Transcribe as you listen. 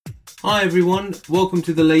Hi everyone, welcome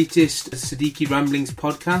to the latest Siddiqui Ramblings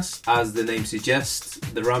podcast. As the name suggests,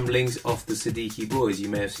 the ramblings of the Siddiqui boys. You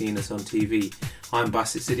may have seen us on TV. I'm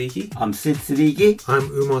Basit Siddiqui. I'm Sid Siddiqui. I'm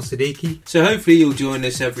Umar Siddiqui. So hopefully you'll join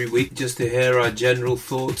us every week just to hear our general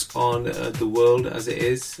thoughts on the world as it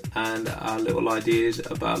is and our little ideas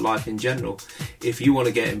about life in general. If you want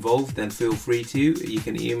to get involved, then feel free to. You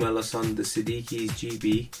can email us on the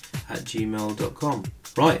siddiquisgb@gmail.com.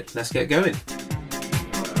 Right, let's get going.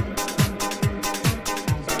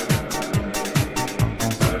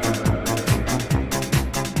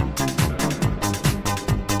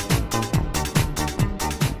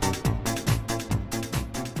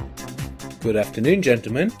 Good afternoon,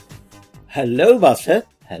 gentlemen. Hello, Buster.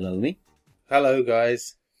 Hello, me. Hello,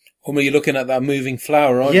 guys. Are you looking at that moving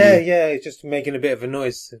flower, aren't Yeah, you? it's just making a bit of a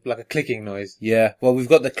noise, like a clicking noise. Yeah. Well, we've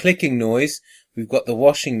got the clicking noise, we've got the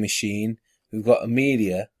washing machine, we've got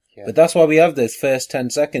Amelia. Yeah. But that's why we have those first 10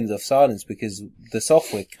 seconds of silence, because the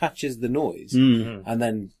software catches the noise and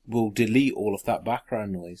then will delete all of that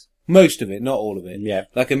background noise. Most of it, not all of it. Yeah.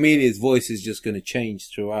 Like Amelia's voice is just going to change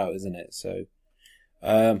throughout, isn't it? So,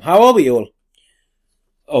 how are we all?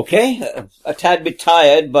 Okay. A tad bit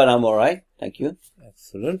tired, but I'm alright. Thank you.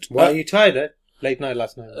 Excellent. Why are you tired, eh? Late night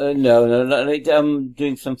last night. No. I'm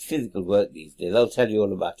doing some physical work these days. I'll tell you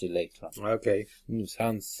all about it later on. Okay.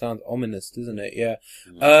 Sounds ominous, doesn't it? Yeah.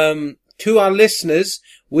 To our listeners,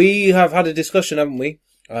 we have had a discussion, haven't we?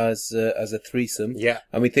 As a threesome. Yeah.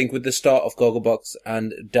 And we think with the start of Gogglebox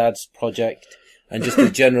and Dad's project and just the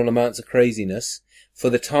general amounts of craziness, for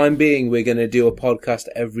the time being, we're going to do a podcast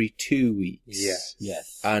every 2 weeks.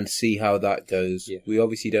 Yes. And see how that goes. Yeah. We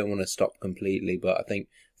obviously don't want to stop completely, but I think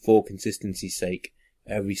for consistency's sake,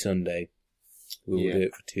 every Sunday, we will do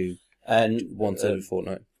it for two. And Once every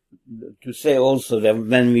fortnight. to say also that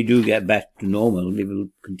when we do get back to normal, we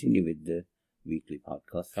will continue with the weekly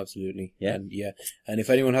podcast. Absolutely. Yeah. And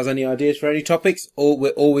if anyone has any ideas for any topics,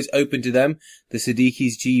 we're always open to them. The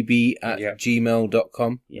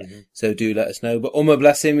siddiquisgb@gmail.com. Yeah. So do let us know. But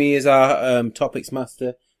bless him, he is our topics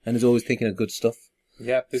master and is always thinking of good stuff.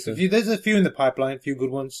 Yeah, there's a few in the pipeline, a few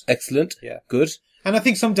good ones. Excellent. Yeah. Good. And I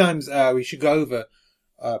think sometimes we should go over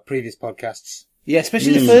previous podcasts. Yeah,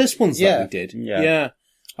 especially the first ones that Yeah. we did. Yeah.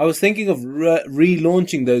 I was thinking of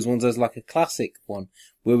relaunching those ones as like a classic one,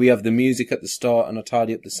 where we have the music at the start and I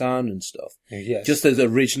tidy up the sound and stuff. Yes. Just those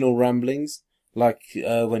original ramblings, like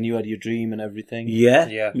when you had your dream and everything.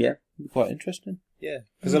 Yeah. Quite interesting. Yeah.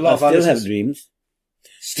 Because a lot I of our still have listeners dreams.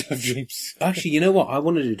 still have dreams. Actually, you know what? I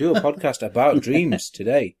wanted to do a podcast about dreams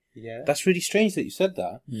today. Yeah. That's really strange that you said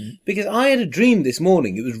that. Because I had a dream this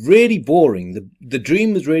morning. It was really boring. The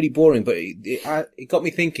dream was really boring, but it got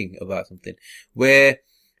me thinking about something. Where,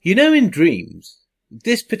 you know, in dreams,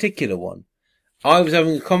 this particular one, I was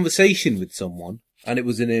having a conversation with someone, and it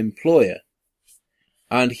was an employer.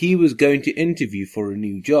 And he was going to interview for a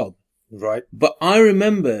new job. Right. But I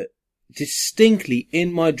remember distinctly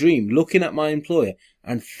in my dream looking at my employer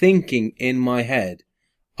and thinking in my head,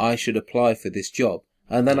 I should apply for this job.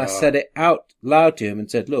 And then I said it out loud to him and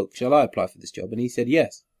said, look, shall I apply for this job? And he said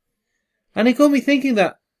yes. And it got me thinking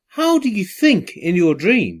that, how do you think in your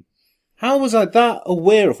dream? How was I that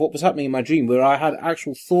aware of what was happening in my dream, where I had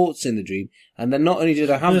actual thoughts in the dream, and then not only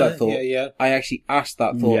did I have that thought, I actually asked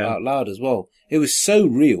that thought out loud as well. It was so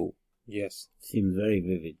real. Yes. Seems very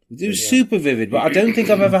vivid. It was super vivid, but I don't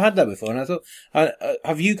think I've ever had that before. And I thought,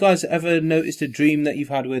 have you guys ever noticed a dream that you've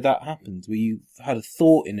had where that happens, where you've had a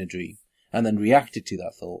thought in a dream and then reacted to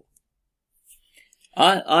that thought?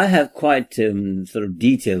 I have quite sort of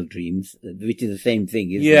detailed dreams, which is the same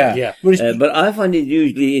thing, isn't it? Yeah. But I find it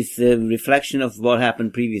usually it's a reflection of what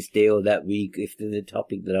happened previous day or that week, if there's a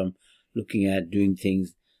topic that I'm looking at, doing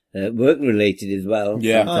things work related as well.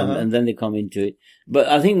 Yeah. And then they come into it. But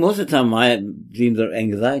I think most of the time my dreams are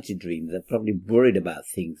anxiety dreams. I'm probably worried about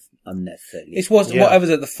things unnecessarily. It's whatever's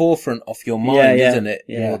at the forefront of your mind, isn't it?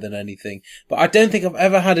 Yeah. More than anything. But I don't think I've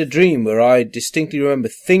ever had a dream where I distinctly remember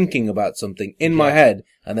thinking about something in my head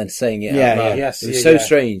and then saying it out loud. Yes, it was so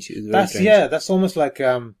strange. It was very That's strange. that's almost like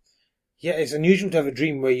it's unusual to have a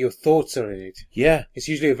dream where your thoughts are in it. Yeah. It's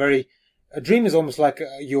usually a dream is almost like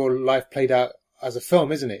your life played out as a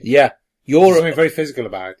film, isn't it? Yeah. There's something very physical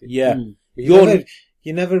about it. Yeah.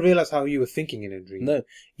 You never realize how you were thinking in a dream. No.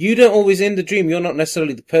 You don't always in the dream. You're not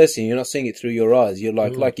necessarily the person. You're not seeing it through your eyes. You're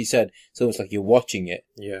like you said, it's almost like you're watching it.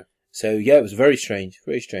 Yeah. So yeah, it was very strange.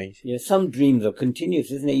 Very strange. Yeah, some dreams are continuous,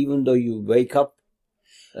 isn't it? Even though you wake up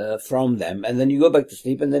from them and then you go back to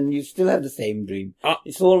sleep and then you still have the same dream.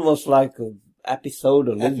 It's almost like episode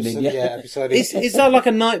or listening. Episode. Is that like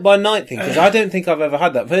a night by night thing? Because I don't think I've ever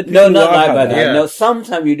had that. I've heard No, people not who have night by had night. that. Yeah. No,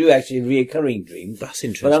 sometimes you do actually reoccurring dreams. That's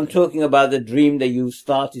interesting. But I'm talking about the dream that you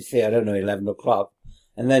started, say, 11 o'clock,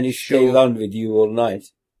 and then it stays on with you all night.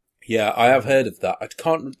 Yeah, I have heard of that. I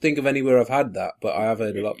can't think of anywhere I've had that, but I have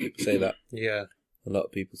heard a lot of people say that. Yeah. A lot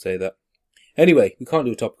of people say that. Anyway, we can't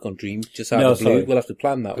do a topic on dreams just out of the blue. sorry. We'll have to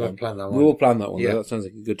plan that We'll one. plan that We one. will plan that one. Yeah. That sounds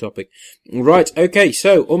like a good topic. Right, okay,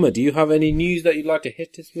 so, Umar, do you have any news that you'd like to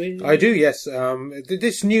hit us with? I do, yes.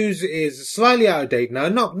 This news is slightly out of date now,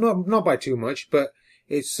 not by too much, but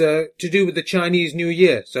it's to do with the Chinese New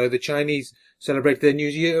Year. So the Chinese celebrated their New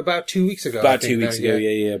Year about 2 weeks ago. I About think 2 weeks now, ago,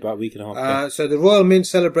 yeah, about a week and a half ago. So the Royal Mint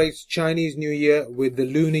celebrates Chinese New Year with the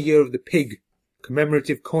Lunar Year of the Pig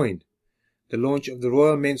commemorative coin. The launch of the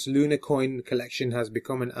Royal Mint's lunar coin collection has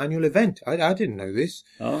become an annual event. I didn't know this.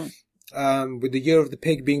 Oh. With the Year of the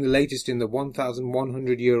Pig being the latest in the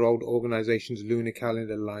 1,100-year-old organization's lunar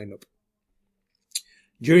calendar lineup.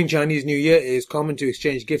 During Chinese New Year, it is common to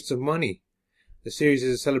exchange gifts of money. The series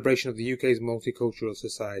is a celebration of the UK's multicultural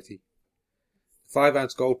society. The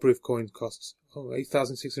 5-ounce gold-proof coin costs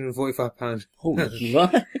 £8,645. Holy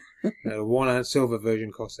What? The 1-ounce silver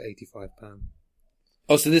version costs £85.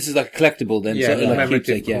 Oh, so this is like a collectible then? Yeah, something like commemorative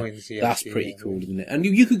keepsake, yeah. coins, yeah, That's yeah, pretty yeah. cool, isn't it? And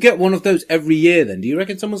you could get one of those every year then. Do you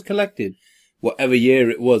reckon someone's collected whatever year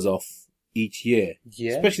it was off each year?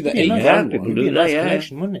 Yeah. Especially the Yeah, £8 nice. grand people one. do It'd be a that, nice yeah.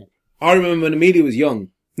 collection, wouldn't it? I remember when Amelia was young.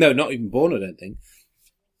 No, not even born, I don't think.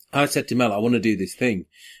 I said to Mel, I want to do this thing.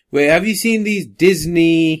 Where, have you seen these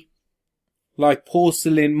Disney, like,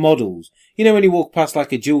 porcelain models? You know when you walk past,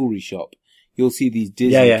 like, a jewellery shop, you'll see these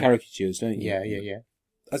Disney Yeah, yeah. caricatures, don't you? Yeah.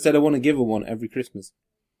 I said I want to give her one every Christmas.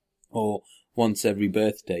 Or once every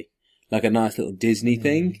birthday. Like a nice little Disney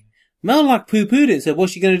thing. Mel, like, poo-pooed it and said,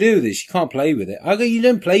 what's she going to do with it? She can't play with it. I go, you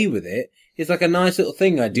don't play with it. It's like a nice little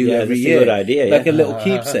thing I do every that's year. a good idea, Like yeah. a little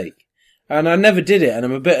keepsake. And I never did it, and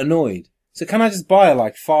I'm a bit annoyed. So can I just buy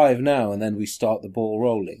like 5 now, and then we start the ball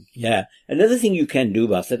rolling? Yeah. Another thing you can do,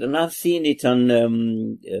 Bassett, and I've seen it on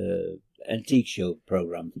antique show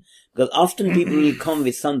programs, because often people will come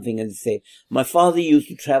with something and say, my father used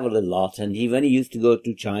to travel a lot, and when he used to go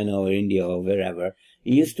to China or India or wherever,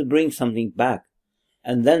 he used to bring something back.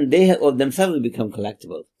 And then they or themselves will become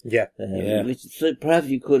collectible. Yeah. Yeah. So perhaps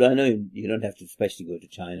you could, I know you don't have to especially go to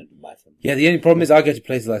China to buy something. Yeah, the only problem is I go to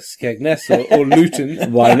places like Skegness or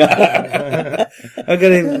Luton. Why not? I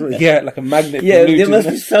go to, yeah, like a magnet Yeah, for Luton. there must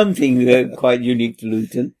be something quite unique to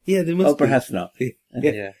Luton. Yeah, there must Or be. perhaps not.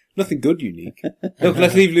 Yeah. Nothing good unique. Look,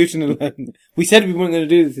 let's leave Luton alone. We said we weren't going to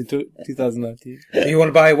do this in 2019. You want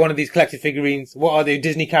to buy one of these collected figurines? What are they?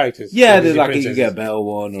 Disney characters? Yeah, Or there's Disney like, you princesses? can get a Belle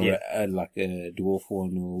one or Yeah. like a dwarf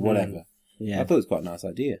one or whatever. Yeah. I thought it was quite a nice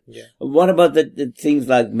idea. What about the things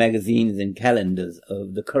like magazines and calendars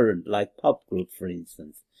of the current, like Pop Group, for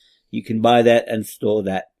instance? You can buy that and store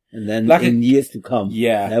that. And then Like in years to come,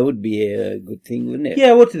 Yeah. that would be a good thing, wouldn't it?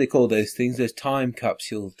 Yeah, what do they call those things? Those time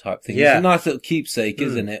capsule type things. Yeah. It's a nice little keepsake,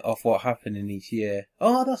 isn't it, of what happened in each year.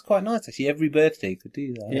 Oh, that's quite nice, actually. Every birthday could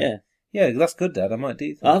do that. Yeah. Yeah, that's good, Dad. I might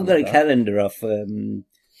do something I've got a like that. calendar of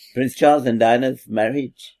Prince Charles and Diana's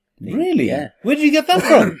marriage. thing. Really? Yeah. Where did you get that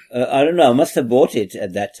from? I don't know. I must have bought it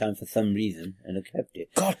at that time for some reason, and I kept it.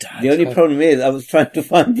 God, Dad. The only problem is I was trying to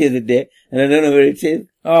find the other day, and I don't know where it is.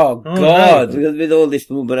 Oh, God. Because with all this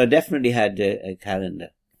move, but I definitely had a calendar.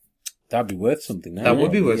 That'd be worth something now. That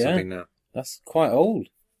would be worth Yeah. something now. That's quite old.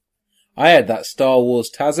 I had that Star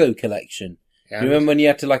Wars Tazo collection. Yeah. You remember when you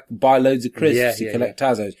had to like buy loads of crisps Yeah, to yeah, collect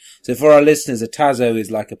Tazos? So for our listeners, a Tazo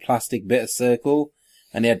is like a plastic bit of circle,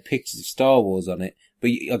 and it had pictures of Star Wars on it.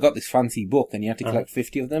 But I got this fancy book, and you had to collect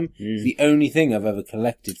 50 of them. It's the only thing I've ever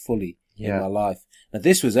collected fully in Yeah. my life. Now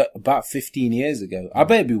this was about 15 years ago. I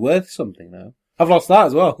bet it'd be worth something now. I've lost that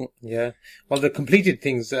as well. Yeah. Well, the completed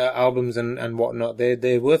things, albums and whatnot,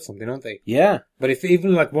 they're worth something, aren't they? Yeah, But if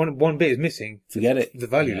even like one bit is missing, forget it. the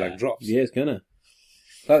value Yeah. like drops. Yeah, it's gonna.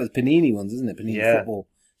 Like the Panini ones, isn't it? Panini Yeah. football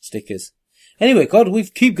stickers. Anyway, God, we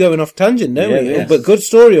keep going off tangent, don't we? Yeah. But good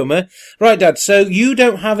story, Umar. Right, Dad, so you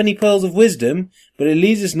don't have any pearls of wisdom, but it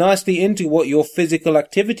leads us nicely into what your physical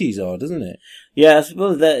activities are, doesn't it? Yeah, I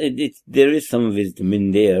suppose that there is some wisdom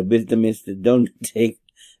in there. Wisdom is that don't take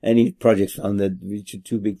any projects on that which are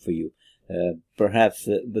too big for you. Perhaps,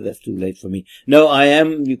 but that's too late for me. No,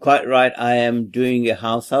 you're quite right. I am doing a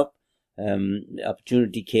house up. The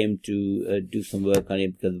opportunity came to do some work on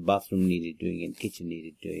it because the bathroom needed doing and kitchen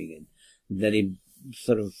needed doing, and then it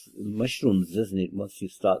sort of mushrooms, doesn't it, once you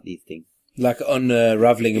start these things. Like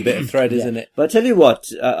unraveling a bit of thread, isn't it? But I tell you what,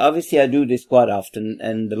 obviously I do this quite often,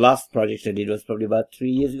 and the last project I did was probably about 3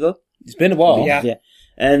 years ago. It's been a while. Yeah.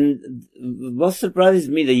 And what surprises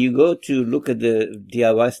me that you go to look at the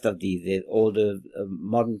DIY stuff these days, all the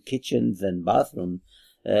modern kitchens and bathrooms,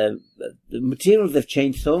 the materials have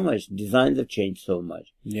changed so much, designs have changed so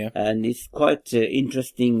much. Yeah. And it's quite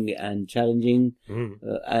interesting and challenging.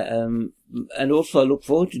 And also I look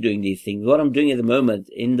forward to doing these things. What I'm doing at the moment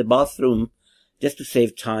in the bathroom, just to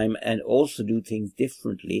save time and also do things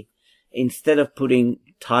differently, instead of putting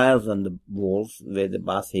tiles on the walls where the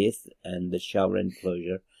bath is and the shower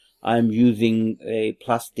enclosure, I'm using a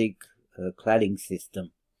plastic cladding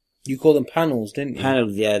system. You call them panels, didn't you?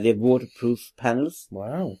 Panels, yeah, they're waterproof panels.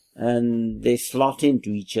 Wow. And they slot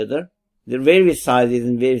into each other. There are various sizes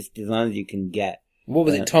and various designs you can get. What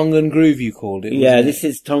was it? Tongue and groove you called it? Yeah, wasn't this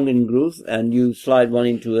is tongue and groove, and you slide one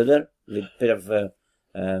into other with a bit of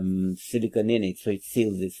silicone in it, so it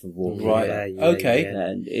seals it for water. Right. Okay.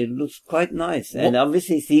 And it looks quite nice. And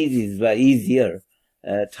obviously it's easy, it's very easier.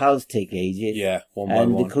 Tiles take ages. Yeah, one by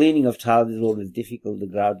and one. the cleaning of tiles is always difficult. The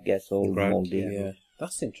grout gets all moldy. Yeah.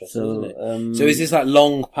 That's interesting, So, isn't it? So is this like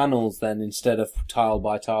long panels then instead of tile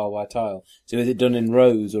by tile by tile? So is it done in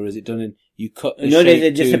rows or is it done in, you cut the no, shape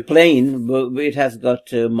it's just a plain, but it has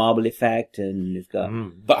got a marble effect and it's got...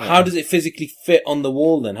 But how does it physically fit on the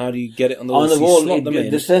wall then? How do you get it on the wall? On the So you wall, slot them in?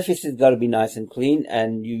 the surface has got to be nice and clean,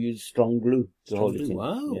 and you use strong glue to hold it in.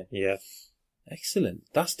 Wow. Yeah. Yeah. Excellent.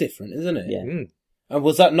 That's different, isn't it? Yeah. And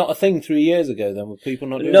was that not a thing 3 years ago then? Were people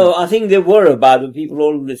not doing No, that? I think there were about it. People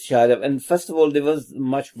always shied up. And first of all, there was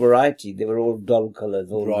much variety. They were all dull colours,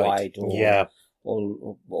 all Right. white,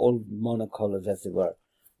 all monocolours as they were.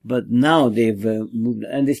 But now they've moved,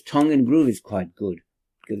 and this tongue and groove is quite good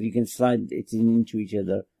because you can slide it into each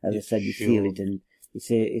other. As I said, you feel it, and it's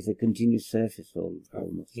a continuous surface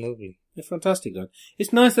almost. Lovely. Yeah, fantastic, Dan.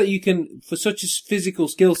 It's nice that you can, for such a physical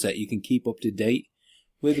skill set, you can keep up to date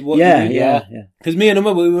with what you do. Yeah. Because me and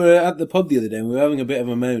Umar, we were at the pub the other day and we were having a bit of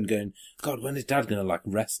a moan going, God, when is Dad going to like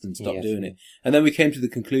rest and stop doing it? And then we came to the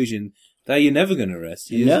conclusion that you're never going to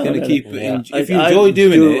rest. You're just going to keep it. If you enjoy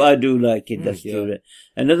doing it. I do like it. That's true.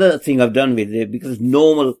 Another thing I've done with it, because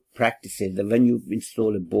normal practice is that when you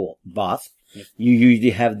install a bath, you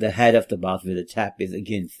usually have the head of the bath where the tap is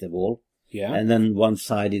against the wall. Yeah. And then one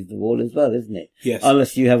side is the wall as well, isn't it? Yes.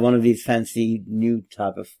 Unless you have one of these fancy new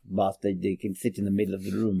type of bath that they can sit in the middle of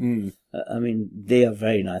the room. I mean, they are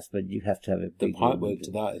very nice, but you have to have a The big pipe room. work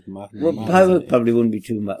to that is massive. Well, pipework probably wouldn't be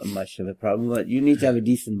too much of a problem, but you need to have a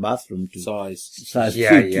decent bathroom to size.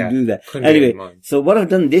 to do that. Couldn't read Anyway, mine. so what I've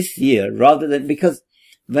done this year, rather than, because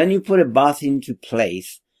when you put a bath into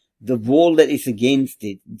place, the wall that is against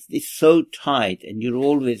it is so tight and you're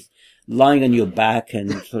always lying on your back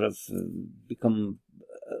and sort of become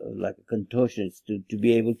like a contortionist to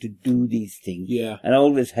be able to do these things. Yeah. And I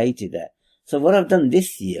always hated that. So what I've done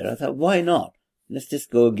this year, I thought, why not? Let's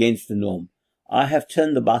just go against the norm. I have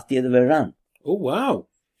turned the bath the other way around. Oh, wow.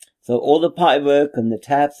 So all the pipe work and the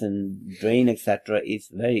taps and drain, etc., is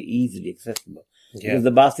very easily accessible. Yeah. Because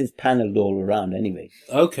the bath is panelled all around anyway.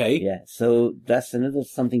 Okay. Yeah, so that's another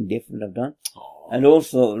something different I've done. And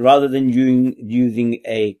also, rather than using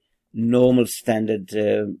a normal standard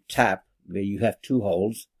tap where you have two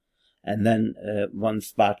holes and then one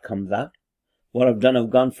spout comes out, what I've done, I've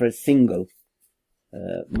gone for a single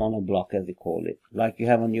monoblock, as they call it, like you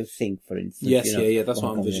have on your sink, for instance. Yes, you know, yeah, that's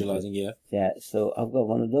one what I'm comes in. visualizing, yeah. Yeah, so I've got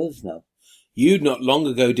one of those now. You not long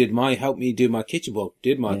ago helped me do my kitchen,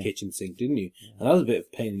 kitchen sink, didn't you? And that was a bit of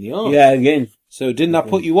a pain in the arse. Yeah, again. So didn't that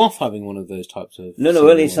put you off having one of those types of... No,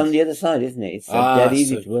 well, it's on the other side, isn't it? It's that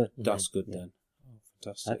easy so to work. That's good then. Oh, I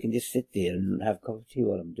fantastic. can just sit there and have a cup of tea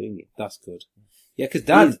while I'm doing it. That's good. Yeah, because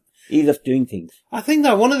Dad... Ease of doing things. I think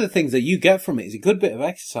that one of the things that you get from it is a good bit of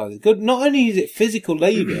exercise. It's good. Not only is it physical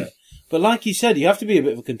labour, but like you said, you have to be a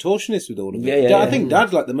bit of a contortionist with all of it. Yeah, I think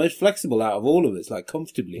Dad's like the most flexible out of all of us, like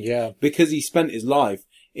comfortably. Yeah. Because he spent his life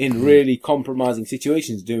in really compromising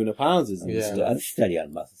situations doing up houses and stuff. I'm steady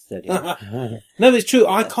on muscle, steady on. No, it's true.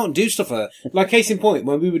 I can't do stuff like that. Like, case in point,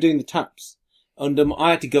 when we were doing the taps, I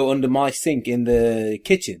had to go under my sink in the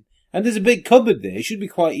kitchen. And there's a big cupboard there. It should be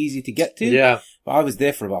quite easy to get to. Yeah. But I was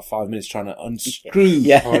there for about 5 minutes trying to unscrew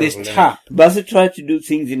Yeah. this Horrible, tap. Bassett tried to do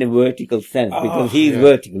things in a vertical sense because he's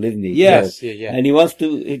vertical, isn't he? Yes. So- Yeah. And he wants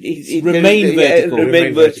to Remain vertical.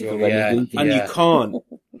 Remain vertical when Yeah. he's doing things. And you can't.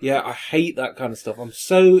 Yeah, I hate that kind of stuff. I'm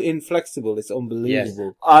so inflexible. It's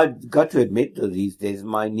unbelievable. I've got to admit though, these days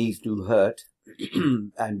my knees do hurt.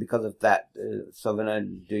 And because of that, so when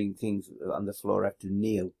I'm doing things on the floor, I have to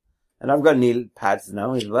kneel. And I've got kneel pads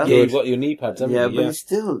now as well. Yeah, you've got your knee pads, haven't Yeah, you?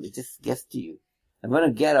 but it just gets to you. And when I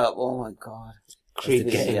get up, oh my God.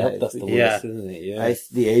 Getting up, that's the worst, Yeah. isn't it? Yeah. It's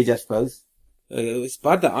the age, I suppose. It's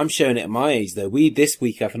bad that I'm showing it at my age, though. This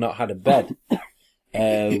week have not had a bed.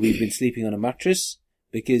 We've been sleeping on a mattress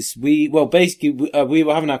because we were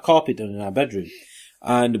having our carpet done in our bedroom.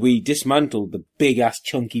 And we dismantled the big ass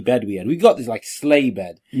chunky bed we had. We got this like sleigh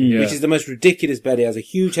bed, which is the most ridiculous bed. It has a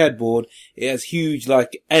huge headboard. It has huge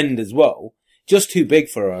like end as well. Just too big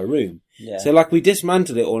for our room. Yeah. So like we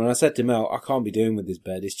dismantled it all and I said to Mel, I can't be doing with this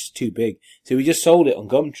bed. It's just too big. So we just sold it on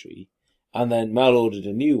Gumtree and then Mel ordered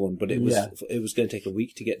a new one, but it was going to take a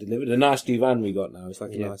week to get delivered. A nice divan we got now. It's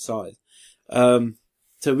like a nice size.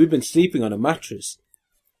 So we've been sleeping on a mattress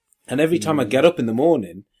and every time I get up in the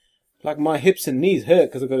morning, like my hips and knees hurt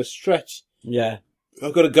because I've got to stretch. Yeah.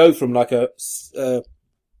 I've got to go from like a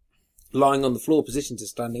lying on the floor position to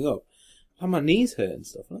standing up. And my knees hurt and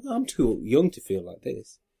stuff. I'm too young to feel like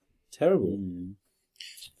this. Terrible.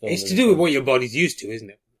 It's to do with what your body's used to, isn't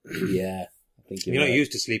it? Yeah. I think You're not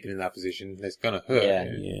used to sleeping in that position. It's going to hurt.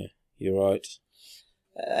 Yeah, you're right.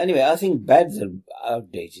 Anyway, I think beds are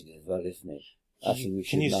outdated as well, isn't it? I think we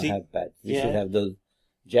should you not see- have beds. We should have those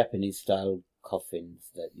Japanese-style coffins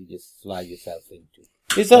that you just slide yourself into.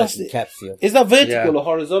 Is Like that, a capsule. is that vertical Yeah. or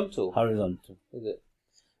horizontal? Horizontal. Is it?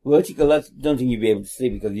 Vertical, I don't think you'll be able to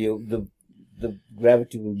sleep because the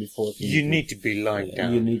gravity will be forcing You to- need to be lying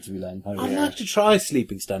down. You need to be lying I'd horizontal. like to try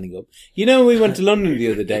sleeping standing up. You know, we went to London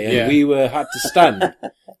the other day and Yeah. we had to stand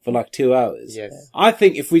for like 2 hours. Yes. I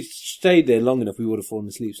think if we stayed there long enough, we would have fallen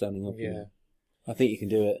asleep standing up. Yeah. I think you can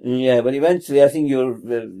do it. Yeah, but eventually I think your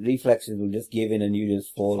reflexes will just give in and you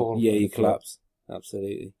just fall. Yeah, you collapse.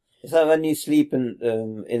 Absolutely. So when you sleep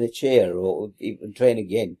in a chair or even train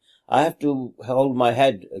again, I have to hold my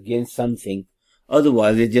head against something.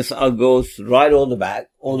 Otherwise, I'll go right all the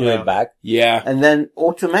way back. Yeah. And then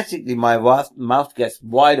automatically my mouth gets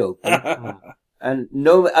wide open.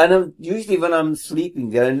 Usually when I'm sleeping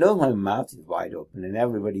there, I know my mouth is wide open and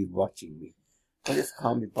everybody's watching me. I just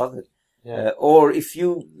can't be bothered. Yeah. Or if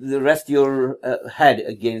you rest your head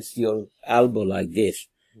against your elbow like this,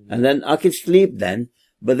 and then I can sleep then,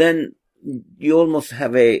 but then you almost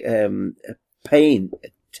have a pain, a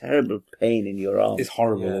terrible pain in your arm. It's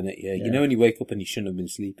horrible, Yeah. isn't it? Yeah. You know when you wake up and you shouldn't have been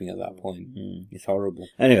sleeping at that point. It's horrible.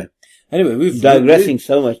 Anyway, We've digressing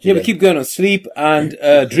so much. Yeah, we today. keep going on sleep and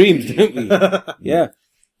dreams, don't we? Yeah.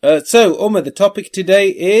 So, Omar, the topic today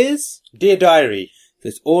is... Dear Diary.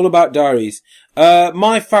 It's all about diaries.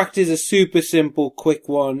 My fact is a super simple, quick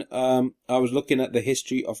one. I was looking at the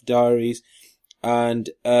history of diaries and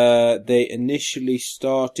they initially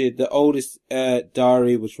started, the oldest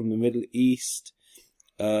diary was from the Middle East,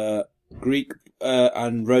 Greek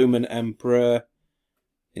and Roman emperor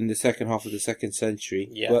in the second half of the 2nd century.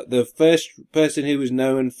 Yeah. But the first person who was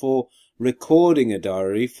known for recording a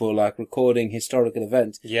diary, for like recording historical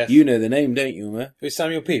events, Yes. you know the name, don't you, Umar? It was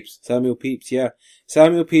Samuel Pepys. Samuel Pepys, yeah.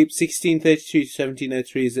 Samuel Pepys, 1632 to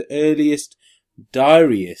 1703, is the earliest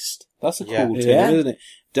diarist. That's a cool Yeah. term, Yeah. isn't it?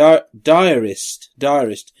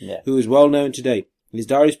 Diarist, Yeah. who is well known today. His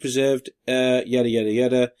diary is preserved, yada, yada,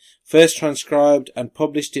 yada. First transcribed and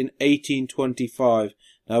published in 1825.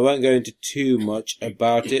 Now, I won't go into too much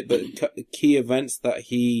about it, but key events that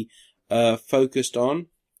he focused on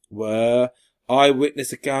were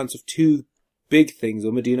eyewitness accounts of 2 big things.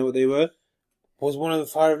 Umar, do you know what they were? Was one of the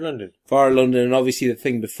Fire of London. Fire of London, and obviously the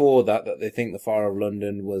thing before that they think the Fire of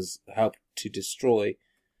London was helped to destroy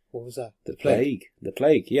What was that? the plague. The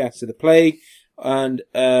plague, yeah. So the plague and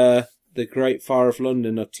the Great Fire of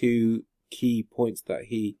London are 2 key points that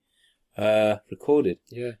he recorded.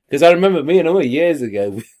 Yeah. Because I remember me and Umar years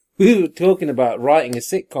ago, we were talking about writing a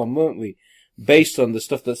sitcom, weren't we? Based on the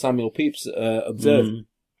stuff that Samuel Pepys observed.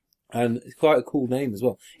 And it's quite a cool name as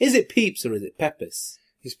well. Is it Pepys or is it Pepys?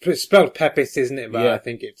 It's spelled Pepys, isn't it? But Yeah. I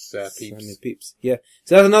think it's Samuel Pepys. Pepys. Yeah.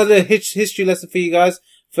 So that's another history lesson for you guys.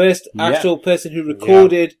 First actual person who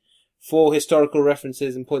recorded for historical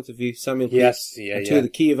references and points of view, Samuel Pepys. Yes, yeah, And 2 of the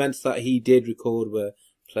key events that he did record were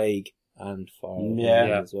plague and fire of Yeah.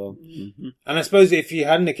 London as well. And I suppose if you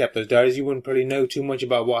hadn't kept those diaries, you wouldn't probably know too much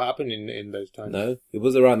about what happened in those times. No, it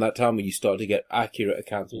was around that time when you start to get accurate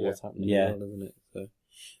accounts of Yeah. what's happening. Yeah. in the world, isn't it? So,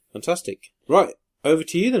 fantastic. Right, over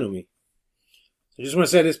to you then, Umi. I just want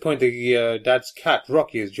to say at this point that Dad's cat,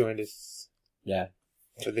 Rocky, has joined us Yeah.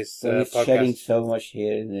 for this So it's podcast. shedding so much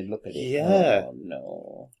here, and then look at it. Yeah. Oh,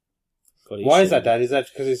 no. Why is that, Dad? Is that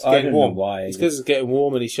because it's I getting don't know warm? why. It's because it's getting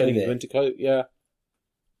warm and he's shedding Is his it? winter coat, yeah.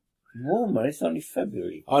 Warmer. It's only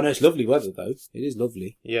February. Oh no, it's lovely weather though. It is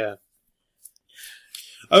lovely. Yeah.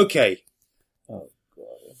 Okay. Oh, God.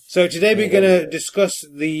 So today we're going to discuss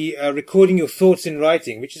the recording your thoughts in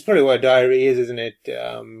writing, which is probably what a diary is, isn't it?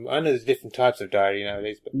 I know there's different types of diary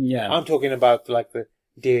nowadays, but Yeah. I'm talking about like the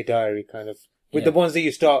Dear Diary kind of With the ones that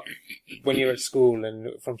you start when you're at school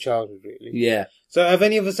and from childhood, really. Yeah. So have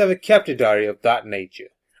any of us ever kept a diary of that nature?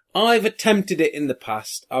 I've attempted it in the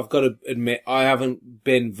past. I've got to admit, I haven't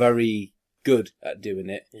been very good at doing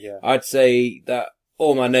it. Yeah. I'd say that,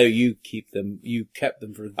 I know you keep them. You kept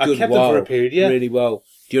them for a good while. I kept them for a period, yeah. Really well.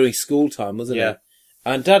 During school time, wasn't it?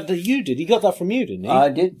 And Dad, you did. He got that from you, didn't he? I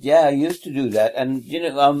did, yeah. I used to do that. And,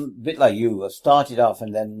 I'm a bit like you. I started off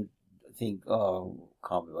and then think,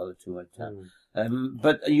 can't be bothered too much time.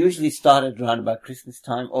 But I usually started around about Christmas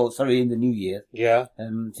time. In the New Year. Yeah.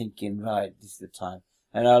 Thinking, right, this is the time.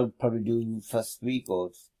 And I'll probably do first week or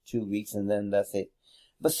 2 weeks and then that's it.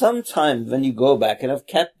 But sometimes when you go back, and I've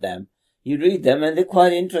kept them, you read them and they're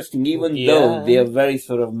quite interesting, even though they are very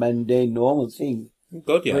sort of mundane, normal things.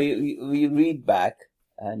 Good, yeah. Where you read back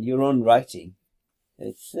and your own writing,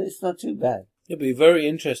 it's not too bad. It'll be very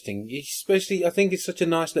interesting. Especially, I think it's such a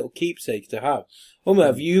nice little keepsake to have.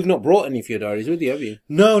 You've not brought any of your diaries with you, have you?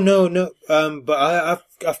 No. But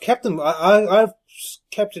I've kept them. I've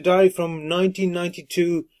kept a diary from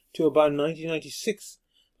 1992 to about 1996.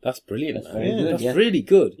 That's brilliant. That's very good, That's really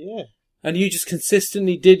good. Yeah. And you just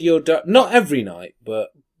consistently did your not every night, but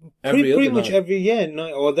pretty much every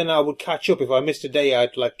night. Or then I would catch up if I missed a day.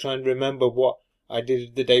 I'd try and remember what I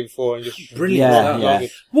did the day before and just brilliant. Yeah.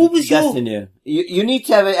 What was you need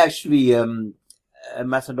to have actually a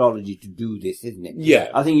methodology to do this, isn't it? Yeah.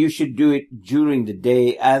 I think you should do it during the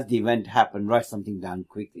day as the event happened. Write something down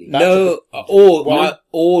quickly.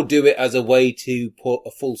 Or do it as a way to put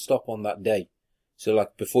a full stop on that day. So,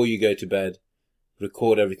 like before you go to bed,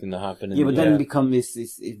 record everything that happened. But then it becomes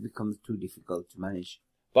too difficult to manage.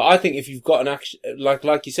 But I think if you've got an action,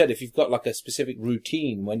 like you said, if you've got like a specific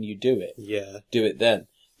routine when you do it, do it then.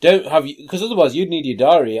 Don't have because otherwise you'd need your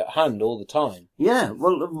diary at hand all the time. Yeah.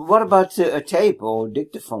 Well, what about a tape or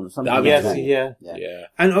dictaphone or something like that? Yeah.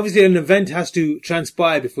 And obviously an event has to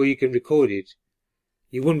transpire before you can record it.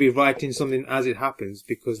 You wouldn't be writing something as it happens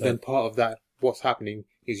because then part of that, what's happening,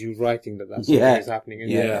 is you writing that something is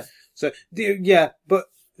happening. So, but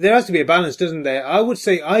there has to be a balance, doesn't there? I would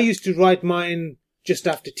say I used to write mine just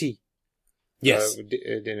after tea. Yes.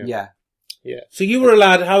 Dinner. Yeah. So you were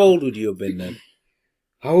allowed, how old would you have been then?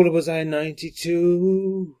 How old was I?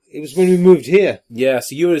 92. It was when we moved here. Yeah,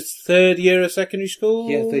 so you were third year of secondary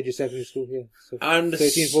school? Yeah, third year secondary school, yeah. So and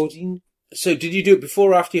 13, 14. So did you do it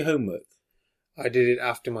before or after your homework? I did it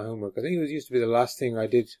after my homework. I think it used to be the last thing I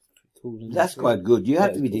did. That's quite good. You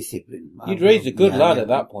have to be disciplined. You'd raised a good lad at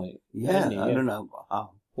that point. Yeah, I don't know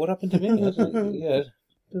how. What happened to me? I don't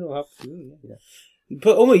know what happened to me. Yeah.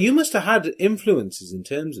 But Omar, you must have had influences in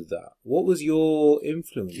terms of that. What was your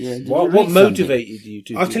influence? Yeah, what motivated you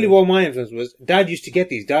to? I'll tell you what my influence was. Dad used to get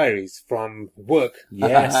these diaries from work.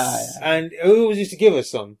 Yes. And he always used to give us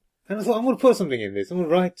some. And I thought, I'm going to put something in this. I'm going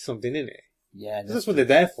to write something in it. Yeah. That's what they're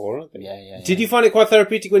there for, aren't they? Yeah. Did you find it quite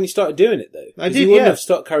therapeutic when you started doing it, though? I did, you wouldn't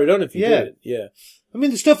have carried on if you didn't. Yeah. I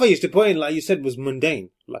mean, the stuff I used to put in, like you said, was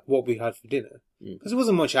mundane. Like what we had for dinner. Because there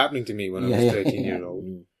wasn't much happening to me when I was 13 years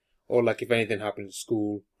old. Or like if anything happened at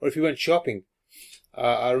school. Or if we went shopping.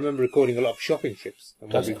 I remember recording a lot of shopping trips.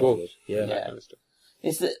 And what we bought. Yeah. That kind of stuff.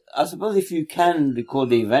 I suppose if you can record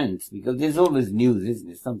the events, because there's always news, isn't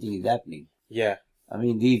there? Something is happening. Yeah. I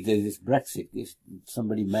mean, there's this Brexit. There's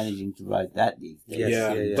somebody managing to write that these days.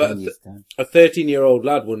 Yeah. But a 13-year-old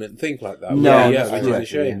lad wouldn't think like that. No, which is a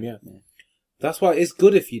shame, yeah. That's why it's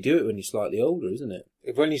good if you do it when you're slightly older, isn't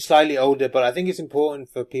it? When you're slightly older, but I think it's important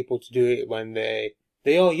for people to do it when they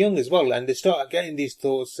are young as well, and they start getting these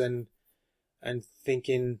thoughts and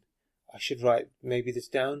thinking, I should write maybe this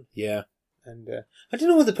down. Yeah. And I don't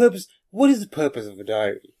know what is the purpose of a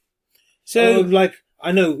diary? So,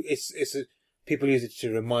 I know it's people use it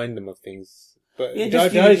to remind them of things, but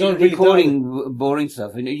diaries aren't recording boring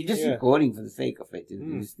stuff. You're just recording for the sake of it,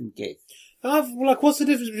 just in case. What's the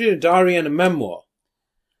difference between a diary and a memoir?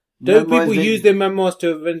 Don't people use their memoirs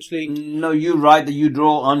to eventually... No, you write that you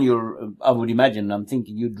draw on your... I would imagine, I'm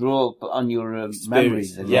thinking, you draw on your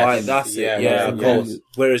memories. Right, that's it. Yeah, of course.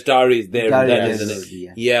 Whereas diary is there and then, isn't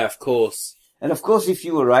it? Yeah, of course. And of course, if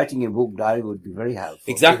you were writing a book, diary would be very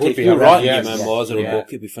helpful. Exactly. If you were writing your memoirs or a book,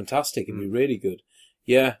 it'd be fantastic. It'd be really good.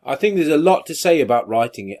 Yeah, I think there's a lot to say about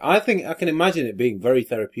writing it. I think I can imagine it being very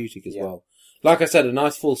therapeutic as well. Like I said, a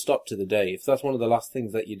nice full stop to the day. If that's one of the last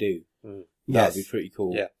things that you do, that'd be pretty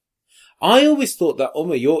cool. Yeah. I always thought that,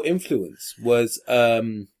 your influence was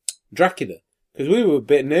Dracula. Because we were a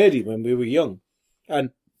bit nerdy when we were young.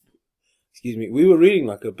 And, we were reading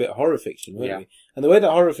like a bit of horror fiction, weren't we? And the way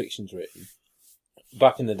that horror fiction's written,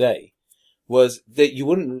 back in the day, was that you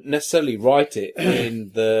wouldn't necessarily write it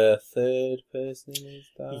in the third person.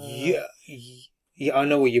 Yeah, I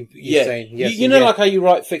know what you're saying. Yes, you know, like how you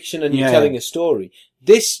write fiction and you're Yeah. telling a story.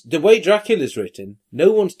 The way Dracula's written,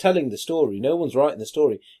 no one's telling the story. No one's writing the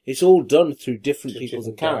story. It's all done through different people's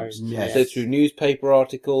different accounts. diaries. Yes. So through newspaper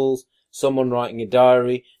articles, someone writing a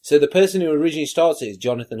diary. So the person who originally starts it is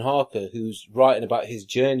Jonathan Harker, who's writing about his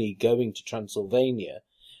journey going to Transylvania.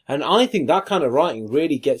 And I think that kind of writing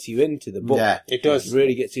really gets you into the book. Yeah. It does.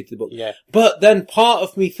 Really gets you into the book. Yeah. But then part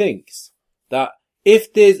of me thinks that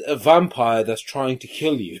if there's a vampire that's trying to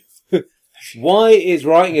kill you, why is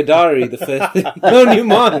writing a diary the first thing on your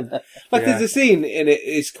mind? Like Yeah. there's a scene in it,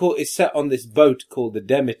 it's set on this boat called the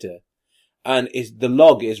Demeter, and the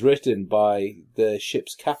log is written by the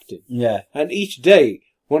ship's captain. Yeah. And each day,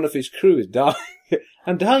 one of his crew is dying,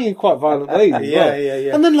 and dying in quite violent ways as well.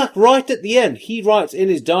 Yeah. And then, like, right at the end, he writes in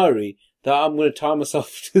his diary that I'm going to tie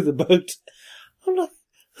myself to the boat. I'm like,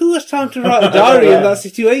 who has time to write a diary in that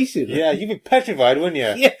situation? Yeah, you'd be petrified, wouldn't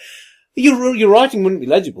you? Yeah. Your writing wouldn't be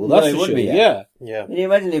legible, No, that's it for wouldn't sure. be, Yeah. Yeah. Can you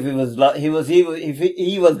imagine if it was like, if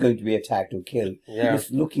he was going to be attacked or killed? Yeah.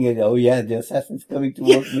 Just looking at, oh yeah, the assassin's coming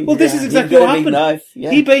towards me. Well, this is He's exactly got what a big happened. knife.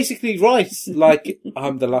 Yeah. He basically writes, like,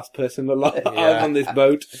 I'm the last person alive. Yeah. I'm on this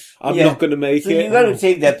boat. I'm Yeah. not going to make So it. you got to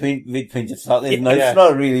take that with pinch of salt. It's not, Yeah. it's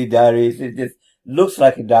not really diary. It just looks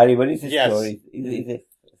like a diary, but it's a Yes. story. It's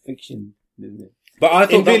a fiction. Isn't it? But I In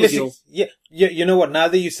thought that was realistic, your... yeah, you know what? Now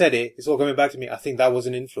that you said it, it's all coming back to me. I think that was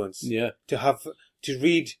an influence Yeah. to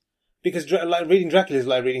read, because like reading Dracula is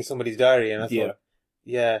like reading somebody's diary, and I thought,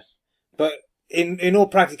 yeah. But in all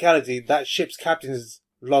practicality, that ship's captain's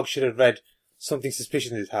log should have read something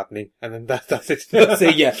suspicious is happening, and then that's it. So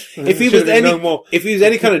yeah, if he Should was have been any, no more. if he was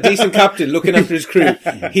any kind of decent captain looking after his crew,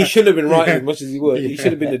 he shouldn't have been writing as much as he would. He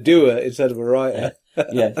should have been a doer instead of a writer.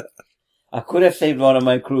 Yes. I could have saved one of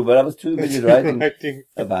my crew, but I was too busy writing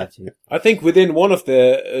about you. I think within one of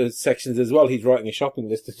the sections as well, he's writing a shopping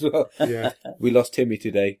list as well. Yeah. We lost Timmy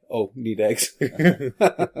today. Oh, need eggs.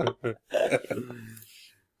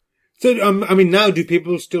 So, I mean, now do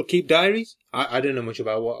people still keep diaries? I don't know much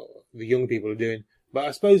about what the young people are doing, but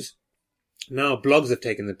I suppose now blogs have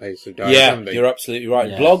taken the place of diaries, Yeah, haven't they? you're absolutely right.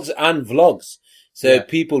 Yeah. Blogs and vlogs. So Yeah.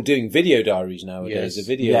 people doing video diaries nowadays, Yes. a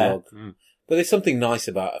video Yeah. log. Mm. But there's something nice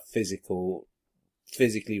about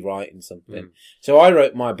physically writing something. Mm. So I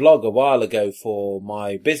wrote my blog a while ago for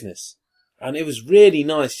my business, and it was really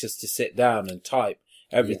nice just to sit down and type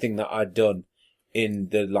everything that I'd done in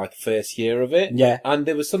the first year of it. Yeah. And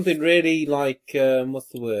there was something really what's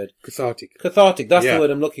the word? Cathartic. Cathartic. That's Yeah. the word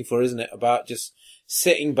I'm looking for, isn't it? About just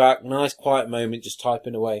sitting back, nice quiet moment, just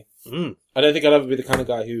typing away. Mm. I don't think I'll ever be the kind of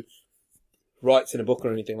guy who writes in a book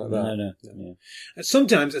or anything like that. No. Yeah. And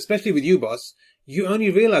sometimes, especially with you, boss, you only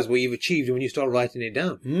realise what you've achieved when you start writing it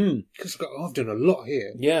down. Mm. Because I've done a lot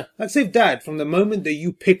here. Yeah. Like, say, Dad, from the moment that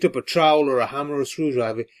you picked up a trowel or a hammer or a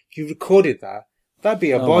screwdriver, you recorded that. That'd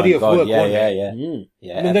be a Oh body my of God, work, yeah, wouldn't yeah, it? yeah. Mm.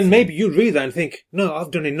 Yeah. And then absolutely. maybe you'd read that and think, no,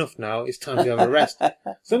 I've done enough now. It's time to have a rest.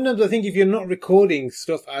 Sometimes I think if you're not recording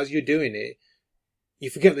stuff as you're doing it,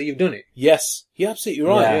 you forget that you've done it. Yes. You're absolutely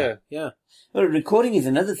right. Yeah. Yeah. Well, recording is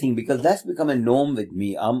another thing because that's become a norm with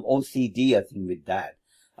me. I'm OCD, I think, with that.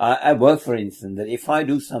 I work, for instance, that if I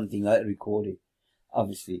do something, I record it,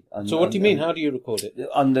 obviously. So what do you mean? How do you record it?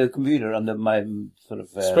 On the computer, on my sort of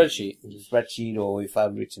Spreadsheet. or if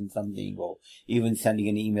I've written something, or even sending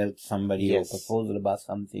an email to somebody Yes. or proposal about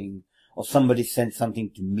something, or somebody sent something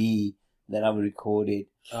to me, then I will record it.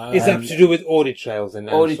 Is that to do with audit trails and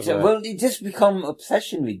Or stuff like that? well, it just become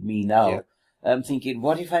obsession with me now. Yeah. I'm thinking,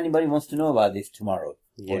 what if anybody wants to know about this tomorrow or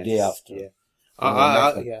Yes. day after? Yeah.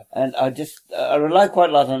 Yeah. And I rely quite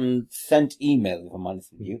a lot on sent email, if I'm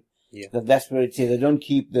honest with you. Yeah. That's where it says I don't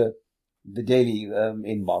keep the daily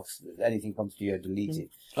inbox. If anything comes to you, I delete it.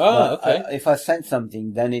 Oh, But okay. if I send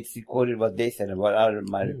something, then it's recorded what they said and what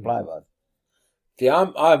my Hmm. reply was. See,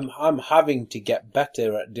 I'm having to get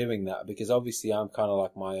better at doing that because obviously I'm kind of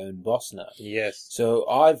like my own boss now. Yes. So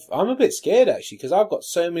I'm a bit scared actually because I've got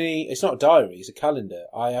so many. It's not a diary; it's a calendar.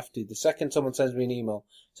 I have to. The second someone sends me an email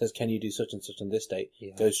says, "Can you do such and such on this date?"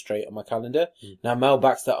 Yeah. Goes straight on my calendar. Mm. Now Mel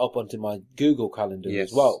backs that up onto my Google Calendar Yes.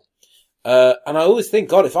 as well. And I always think,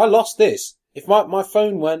 God, if I lost this, if my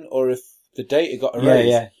phone went, or if the data got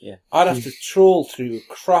erased, Yeah. I'd have to trawl through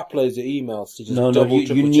crap loads of emails to just No, double, you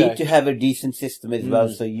triple need check. to have a decent system as well,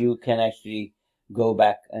 Mm. so you can actually go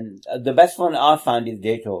back. And the best one I found is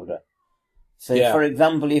data order. So, Yeah. for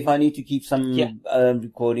example, if I need to keep some Yeah.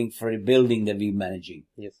 recording for a building that we're managing,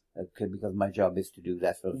 Yes. okay, because my job is to do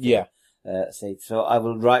that sort of thing. Yeah. So I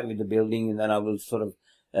will write with the building, and then I will sort of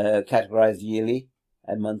categorize yearly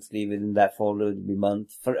and monthly within that folder. It will be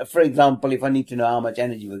month. For example, if I need to know how much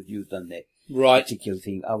energy was used on that Right. particular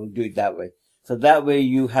thing, I will do it that way. So that way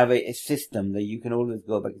you have a system that you can always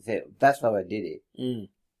go back and say, that's how I did it.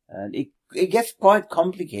 And it gets quite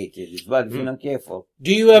complicated as well if you're not careful.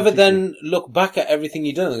 Do you ever then look back at everything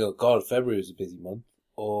you've done and go, God, February was a busy month,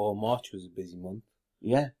 or March was a busy month?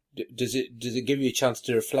 Yeah. Does it give you a chance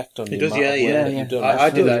to reflect on It the does, amount of work that you've done? I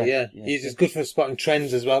do that, Yeah. It's good for spotting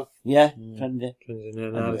trends as well. Yeah. Trends and Anyway,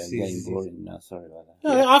 I'm analysis. getting boring now. Sorry about that.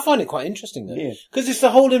 No, I find it quite interesting though. Yeah. Because it's the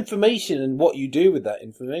whole information and what you do with that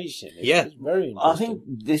information. It's very interesting. I think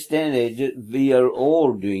this day and age, we are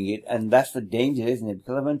all doing it, and that's the danger, isn't it?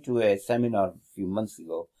 Because I went to a seminar a few months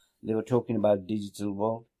ago. They were talking about digital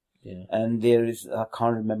world. Yeah. And there is, I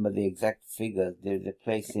can't remember the exact figure. There's a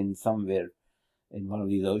place in somewhere in one of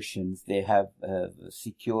these oceans. They have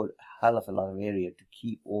secured a hell of a lot of area to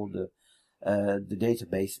keep all the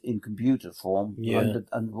database in computer form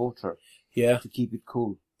underwater. Yeah. To keep it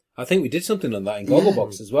cool. I think we did something on that in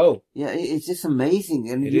Gogglebox as well. Yeah, it's just amazing.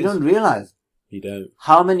 And It you is. don't realize You don't.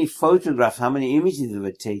 how many photographs, how many images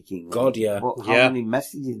we're taking. God, yeah. How many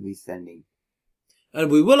messages we're sending. And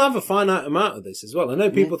we will have a finite amount of this as well. I know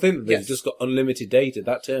people think that they've just got unlimited data.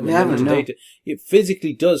 That term, unlimited data, it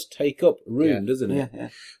physically does take up room, doesn't it? Yeah.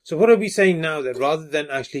 So what are we saying now, that rather than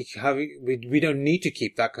actually having, we don't need to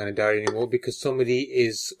keep that kind of diary anymore, because somebody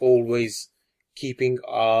is always keeping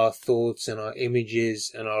our thoughts and our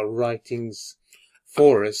images and our writings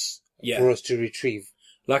for us, for us to retrieve.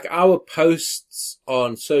 Like our posts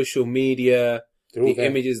on social media, the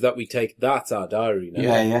images that we take, that's our diary now.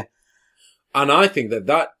 Yeah. And I think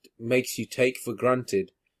that makes you take for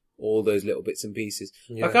granted all those little bits and pieces.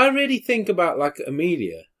 Yeah. Like I really think about like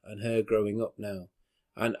Amelia and her growing up now.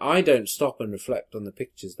 And I don't stop and reflect on the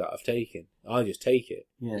pictures that I've taken. I just take it.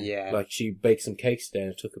 Yeah. Like she baked some cakes today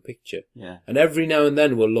and I took a picture. Yeah. And every now and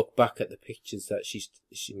then we'll look back at the pictures that she's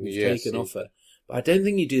taken off her. But I don't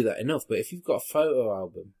think you do that enough. But if you've got a photo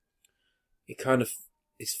album, it kind of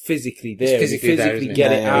is physically there. It's physically there, physically isn't it?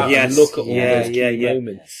 get it out and look at all those key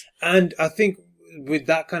moments. And I think with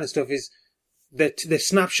that kind of stuff is that the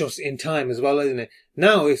snapshots in time as well, isn't it?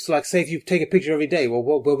 Now it's like, say if you take a picture every day, well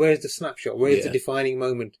where's the snapshot? Where's the defining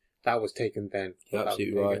moment that was taken then? You're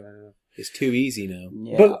absolutely right. It's too easy now.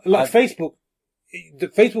 Yeah. But like Facebook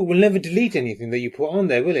will never delete anything that you put on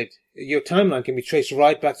there, will it? Your timeline can be traced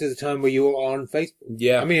right back to the time where you were on Facebook.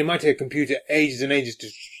 Yeah. I mean, it might take a computer ages and ages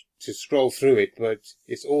to scroll through it, but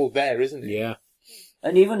it's all there, isn't it? Yeah.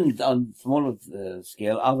 And even on smaller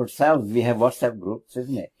scale, ourselves, we have WhatsApp groups,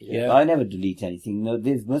 isn't it? Yeah. I never delete anything. No,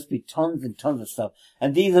 there must be tons and tons of stuff.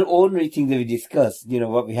 And these are ordinary things that we discuss,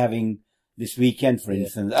 what we're having this weekend, for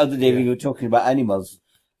instance. The other day we were talking about animals.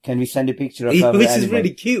 Can we send a picture of our animal? Which is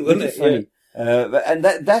really cute, isn't it? Funny. And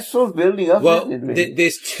that's sort of building up. Well, isn't it, really?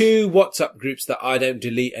 there's two WhatsApp groups that I don't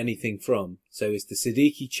delete anything from. So it's the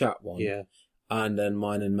Siddiqui chat one. Yeah. And then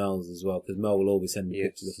mine and Mel's as well, because Mel will always send me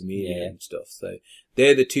pictures of Amelia and stuff. So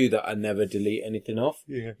they're the two that I never delete anything off.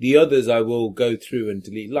 Yeah. The others I will go through and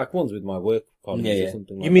delete, like ones with my work colleagues or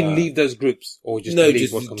something like that. You mean leave those groups, or just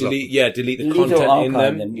delete what comes up? Delete the content in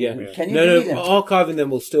them. Yeah. Can you No, delete them? archiving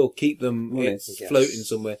them will still keep them. It's floating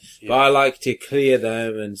somewhere. Yeah. But I like to clear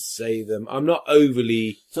them and save them. I'm not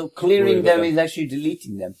overly. So clearing them them. is actually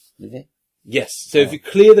deleting them, is it? Yes. So if you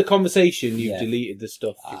clear the conversation, you've Yeah. deleted the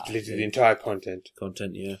stuff. You've deleted the entire content.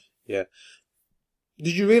 Yeah. Yeah.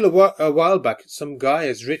 Did you realize a while back some guy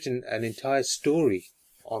has written an entire story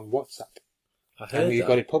on WhatsApp, I heard and he that.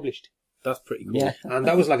 got it published? That's pretty cool. Yeah. And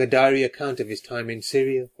that was like a diary account of his time in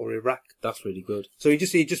Syria or Iraq. That's really good. So he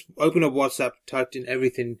just opened up WhatsApp, typed in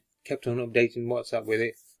everything, kept on updating WhatsApp with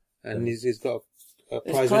it, and he's got a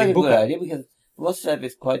It's prize quite winning a book good out. idea because WhatsApp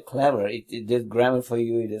is quite clever. It does grammar for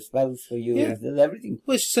you, it does spells for you, Yeah. it does everything.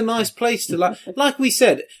 Well, it's just a nice place to like we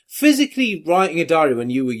said, physically writing a diary when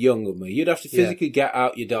you were younger, me, you'd have to physically get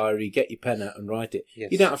out your diary, get your pen out and write it.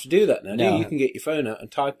 Yes. You don't have to do that now. do No. you? You can get your phone out and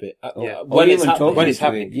type it Yeah. when Or it's even happening. talking When it's to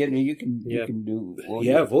happening. it. You can do audio.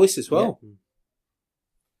 Yeah, voice as well.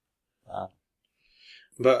 Wow.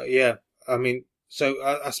 But yeah, I mean, so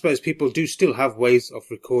I suppose people do still have ways of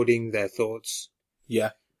recording their thoughts.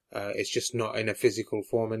 Yeah, It's just not in a physical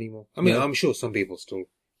form anymore. I mean, Yeah. I'm sure some people still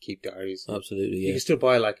keep diaries. absolutely. You Yeah, can still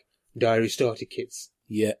buy like diary starter kits.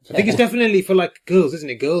 yeah. I think it's definitely for like girls, isn't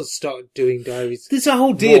it? Girls start doing diaries. There's a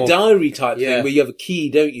whole Dear More. Diary type Yeah. thing where you have a key,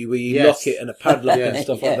 don't you? Where you Yes. lock it and a padlock Yeah. and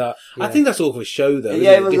stuff Yeah. like that. I Yeah. think that's all for show though.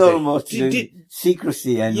 Yeah, it isn't was almost Did-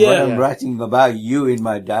 secrecy and Yeah. what I'm Yeah. writing about you in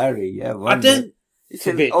my diary. Yeah, I don't. It's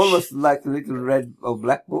For bitch. almost like a little red or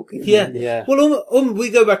black book. Isn't Yeah. it? Yeah. Well, we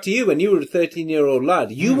go back to you when you were a 13-year-old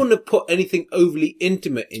lad. You wouldn't have put anything overly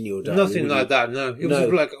intimate in your diary. Nothing would like you? that, no. It No.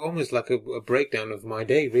 was like almost like a breakdown of my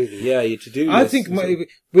day, really. Yeah, your to-do I list think and stuff.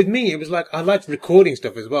 with me, it was like, I liked recording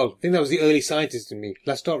stuff as well. I think that was the early scientist in me.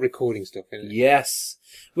 Let's start recording stuff. Innit? Yes.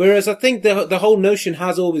 Whereas I think the whole notion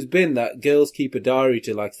has always been that girls keep a diary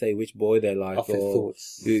to, like, say which boy they like. Off their or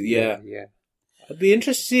thoughts. Yeah. Yeah. I'd be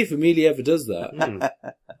interested to see if Amelia ever does that. Mm.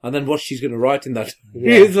 And then what she's going to write in that Yeah.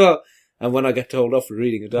 diary as well. And when I get told off for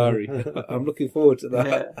reading a diary. I'm looking forward to that.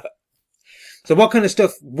 Yeah. So what kind of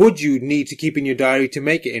stuff would you need to keep in your diary to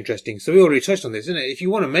make it interesting? So we already touched on this, isn't it? If you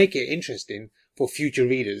want to make it interesting for future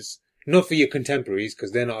readers, not for your contemporaries,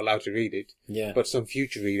 because they're not allowed to read it, Yeah. but some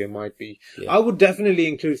future reader might be. Yeah. I would definitely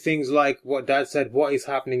include things like what Dad said, what is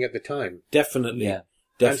happening at the time. Definitely. Yeah.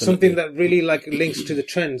 Definitely. And something that really like links to the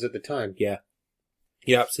trends at the time. Yeah.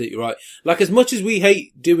 You're absolutely right. Like, as much as we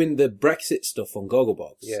hate doing the Brexit stuff on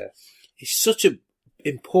Gogglebox, Yeah. it's such an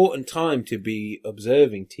important time to be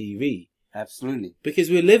observing TV. Absolutely. Because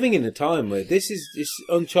we're living in a time where this is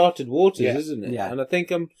uncharted waters, Yeah. isn't it? Yeah. And I think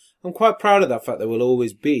I'm quite proud of that fact that we'll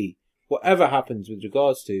always be, whatever happens with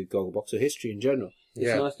regards to Gogglebox or history in general. It's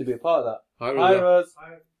Yeah. nice to be a part of that. Hi, Hi, Rosa. Rose.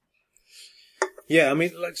 Yeah, I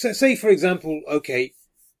mean, like, say for example, okay,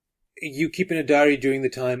 you keep in a diary during the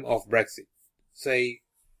time of Brexit. Say,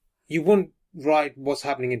 you wouldn't write what's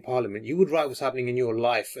happening in Parliament. You would write what's happening in your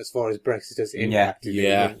life as far as Brexit has impacted you,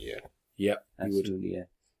 Yeah. wouldn't you? Yep, you would. Absolutely, yeah.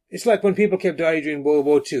 It's like when people kept diary during World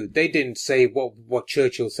War II. They didn't say what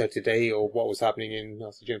Churchill said today or what was happening in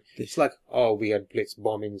Nazi Germany. It's like, oh, we had Blitz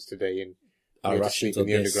bombings today and Our we had to rations sleep in on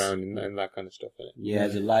the this. underground and that kind of stuff. Innit? Yeah,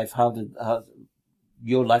 the life, how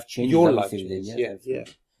your life changes. Your life obviously, changes, then, yeah.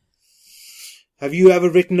 absolutely. Have you ever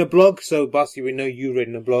written a blog? So, Basti, we know you've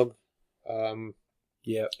written a blog.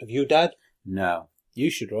 Yeah. Have you, Dad? No, You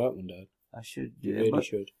should write one, Dad. I should You do really it. But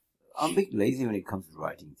should. I'm a bit lazy when it comes to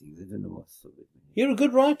writing things. I don't know what's up with me. You're a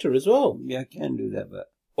good writer as well. Yeah, I can do that, but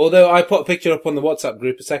Although I put a picture up on the WhatsApp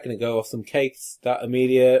group a second ago of some cakes that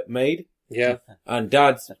Amelia made. Yeah. And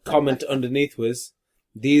Dad's comment underneath was,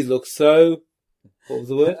 these look so... What was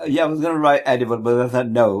the word? yeah, I was going to write edible, but I thought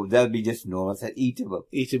no, that'd be just normal. I said eatable.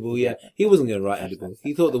 Eatable, yeah. He wasn't going to write edible.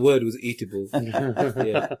 He thought the word was eatable.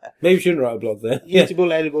 Yeah. Maybe you shouldn't write a blog there. Yeah.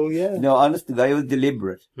 Eatable, edible, yeah. No, honestly, it was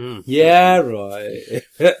deliberate. Yeah, right.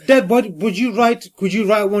 Dad, what would you write? Could you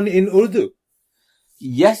write one in Urdu?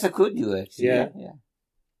 Yes, I could do it. Yeah. Yeah.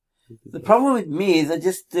 The problem with me is I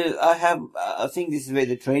think this is where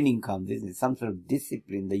the training comes in. It's some sort of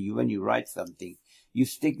discipline that when you write something, you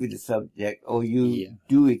stick with the subject or you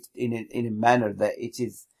do it in a manner that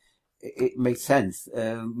it makes sense.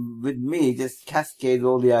 With me, just cascade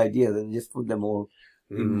all the ideas and just put them all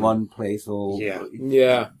in one place or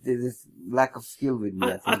Yeah. there's this lack of skill with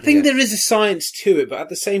me. I think there is a science to it, but at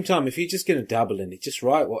the same time, if you're just going to dabble in it, just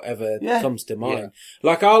write whatever comes to mind.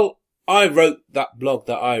 Like I wrote that blog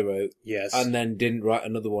that I wrote, Yes. and then didn't write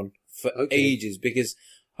another one for ages because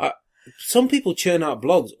some people churn out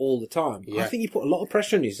blogs all the time. Yeah. I think you put a lot of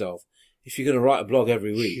pressure on yourself if you're going to write a blog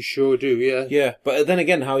every week. You sure do, yeah. Yeah, but then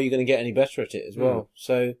again, how are you going to get any better at it as well?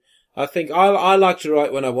 So I think I like to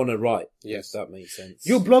write when I want to write. Yes. If that makes sense.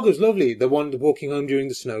 Your blog is lovely, the one walking home during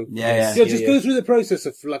the snow. Yeah. Just go through the process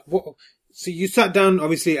of like what. So you sat down,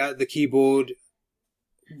 obviously, at the keyboard.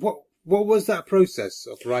 What was that process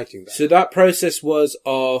of writing that? So that process was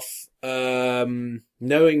of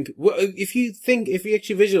knowing. If you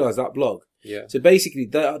actually visualize that blog. Yeah. So basically,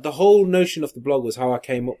 the whole notion of the blog was how I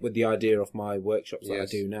came up with the idea of my workshops that I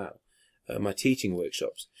do now, my teaching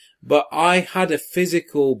workshops. But I had a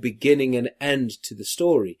physical beginning and end to the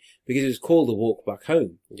story because it was called The Walk Back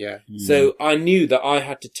Home. Yeah. So I knew that I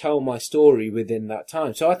had to tell my story within that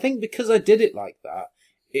time. So I think because I did it like that,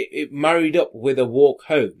 it married up with a walk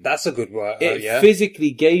home. That's a good word. It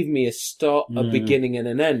physically gave me a start, a beginning and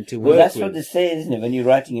an end to work That's with. what they say, isn't it? When you're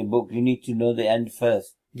writing a book, you need to know the end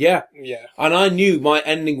first. Yeah. Yeah. And I knew my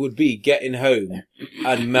ending would be getting home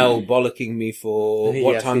and Mel bollocking me for,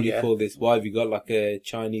 what time do you call this? Why have you got like a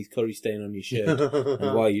Chinese curry stain on your shirt?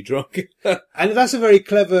 And why are you drunk? And that's a very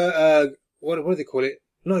clever, what do they call it?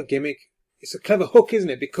 Not a gimmick. It's a clever hook, isn't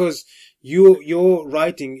it? Because your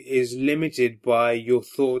writing is limited by your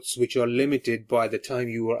thoughts, which are limited by the time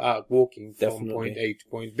you were out walking from point A to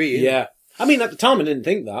point B. isn't it? Yeah. I mean, at the time I didn't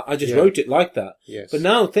think that. I just wrote it like that. Yes. But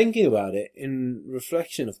now thinking about it, in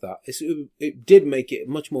reflection of that, it did make it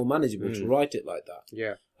much more manageable to write it like that.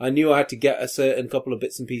 Yeah. I knew I had to get a certain couple of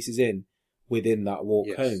bits and pieces in within that walk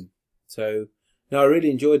Yes. home. So, no, I really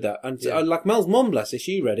enjoyed that. And like Mel's mum, bless her,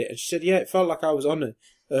 she read it and she said, yeah, it felt like I was on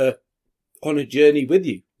a journey with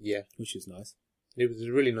you. Yeah. Which is nice. It was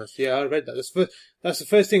really nice. Yeah, I read that. That's the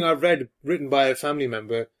first thing I've read written by a family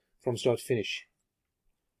member from start to finish.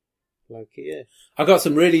 Like, yeah. I got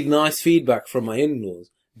some really nice feedback from my in-laws.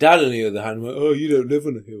 Dad, on the other hand, went, "Oh, you don't live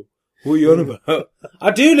on a hill. What are you on about?"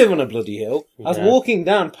 I do live on a bloody hill. I was Yeah. walking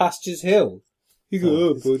down Pastures Hill. You go,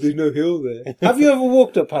 "Oh, but there's no hill there." Have you ever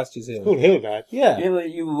walked up Pastures It's Hill? called Hill, Dad. Yeah.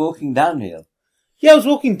 You were walking downhill. Yeah, I was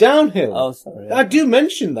walking downhill. Oh, sorry. I do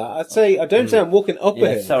mention that. I don't say I'm walking up a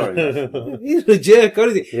Yeah, hill. sorry. He's a jerk,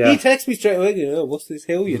 honestly. Yeah. He texts me straight away, "Oh, what's this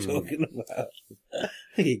hill you're talking about?"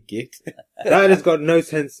 You git. Dad has got no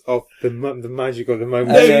sense of the magic of the moment.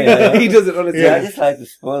 No, yeah. he doesn't honestly. Yeah, I just like to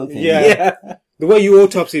spoil things. Yeah. Yeah. The way you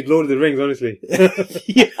autopsied Lord of the Rings, honestly.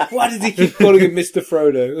 Yeah. Why does he keep calling him Mr.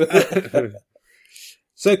 Frodo?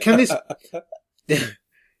 So can this...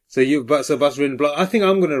 So Buzz written a blog. I think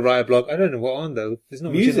I'm going to write a blog. I don't know what on though. There's not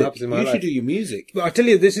much that Music. happens in my You life. should do your music. But I tell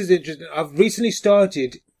you, this is interesting. I've recently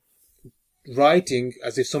started writing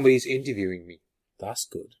as if somebody's interviewing me. That's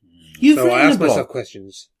good. You've So I written a ask myself blog.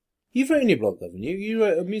 questions. You've written your blog, haven't you? You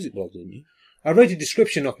wrote a music blog, didn't you? I wrote a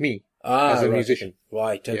description of me as a right. musician.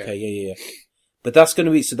 Right. Okay. Yeah. But that's going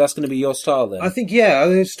to be your style then. I think, yeah,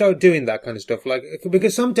 I'll start doing that kind of stuff. Like,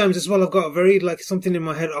 because sometimes as well, I've got very, like, something in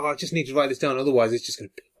my head. Oh, I just need to write this down. Otherwise, it's just going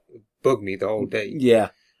to bug me the whole day. Yeah.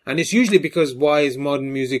 And it's usually because why is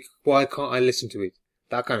modern music, why can't I listen to it?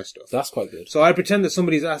 That kind of stuff. That's quite good. So I pretend that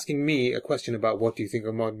somebody's asking me a question about what do you think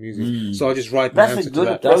of modern music. So I just write my That's a answer to good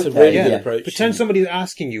that. approach. That's a really Yeah. good approach. Pretend somebody's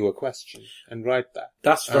asking you a question and write that.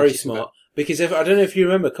 That's very Answer to smart. Because I don't know if you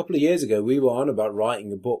remember, a couple of years ago, we were on about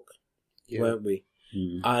writing a book, Yeah. weren't we?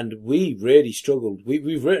 Mm. And we really struggled.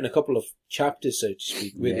 We've written a couple of chapters, so to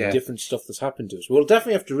speak, with Yeah. different stuff that's happened to us. We'll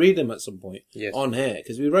definitely have to read them at some point Yes. on here,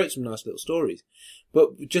 because we wrote some nice little stories.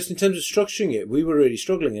 But just in terms of structuring it, we were really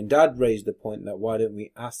struggling. And Dad raised the point that why don't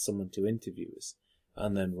we ask someone to interview us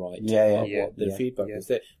and then write what the feedback is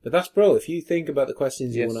there. But that's bro. If you think about the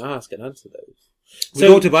questions you Yes. want to ask and answer those. With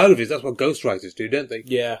autobiographies, that's what ghostwriters do, don't they?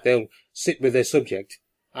 Yeah. They'll sit with their subject,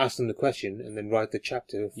 ask them the question, and then write the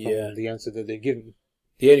chapter from Yeah. the answer that they're given.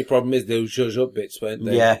 The only problem is they'll judge up bits, won't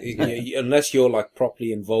they? Yeah. Unless you're like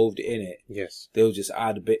properly involved in it, Yes. they'll just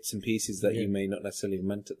add bits and pieces that Yeah. you may not necessarily have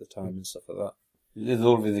meant at the time and stuff like that. There's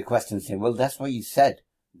always a question saying, well, that's what you said.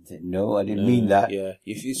 I said, no, I didn't mean that. Yeah,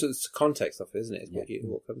 so it's the context of it, isn't it? It's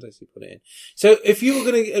what context you put it in. So if you were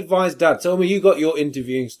going to advise Dad, tell me you got your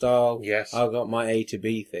interviewing style. Yes. I've got my A to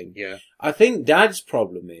B thing. Yeah. I think Dad's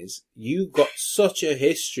problem is you've got such a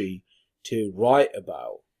history to write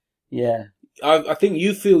about. Yeah. I think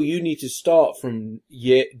you feel you need to start from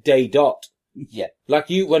day dot. Yeah. Like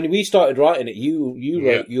when we started writing it, you Yeah.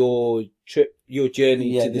 wrote your trip, your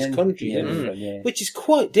journey to this then- country, yeah, didn't you? yeah. Which is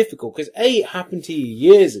quite difficult because A, it happened to you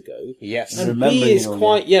years ago. Yes. And Remembering B is it all,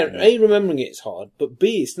 quite, yeah. A, remembering it's hard, but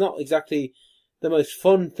B, it's not exactly the most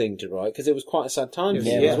fun thing to write because it was quite a sad time for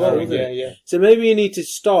you as well, wasn't it? yeah. So maybe you need to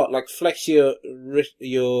start, like, flex your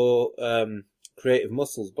creative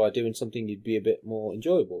muscles by doing something you'd be a bit more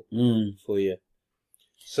enjoyable for you.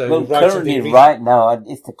 So Well, write currently, something right now,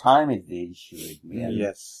 it's the time is the issue with me. And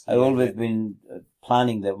Yes. I've always been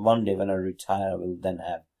planning that one day when I retire, I will then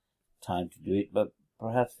have time to do it, but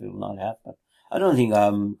perhaps it will not happen. I don't think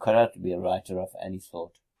I'm cut out to be a writer of any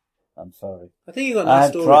sort. I'm sorry. I think you got I nice have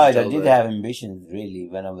stories tried. to I tell, did though. have ambitions, really,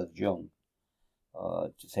 when I was young,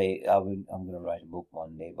 to say I'm going to write a book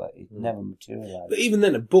one day, but it never materialized. But even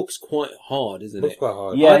then, a book's quite hard, isn't Looks it? quite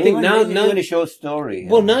hard. Yeah, I think even now- when you now- want a short story.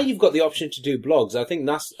 Well, now you've got the option to do blogs. I think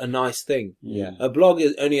that's a nice thing. Yeah. A blog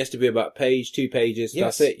only has to be about page, 2 pages.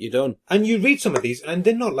 Yes. That's it. You're done. And you read some of these, and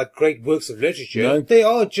they're not like great works of literature. No. They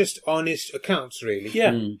are just honest accounts, really.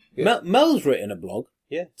 Yeah. Yeah. Mel's written a blog.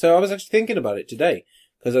 Yeah. So I was actually thinking about it today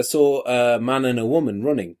because I saw a man and a woman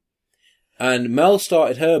running. And Mel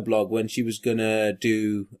started her blog when she was going to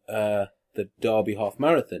do the Derby Half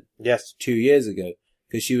Marathon Yes. 2 years ago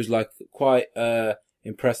because she was like quite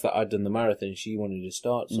impressed that I'd done the marathon. She wanted to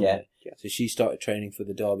start somewhere. Yeah. So she started training for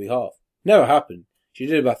the Derby Half. Never happened. She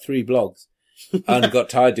did about 3 blogs and got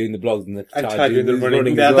tired doing the blogs and tired doing the running.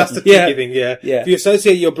 as Yeah, well. that's the Yeah. tricky thing, yeah. Yeah. If you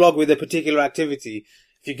associate your blog with a particular activity,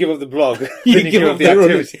 if you give up the blog, then You you give up the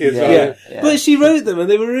running. activity as Yeah. well. Yeah. Yeah. But she wrote them and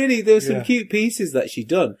there were some Yeah. cute pieces that she'd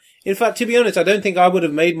done. In fact, to be honest, I don't think I would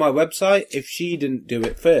have made my website if she didn't do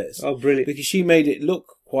it first. Oh, brilliant. Because she made it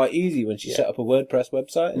look quite easy when she set up a WordPress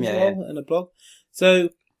website as Yeah, well and a blog. So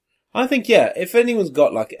I think, if everyone's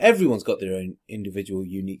got everyone's got their own individual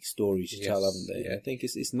unique stories to tell, Yes, haven't they? yeah. I think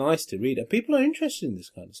it's nice to read and people are interested in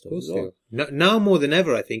this kind of stuff as well. Now more than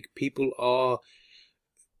ever, I think people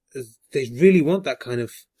they really want that kind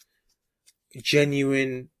of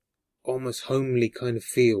genuine, almost homely kind of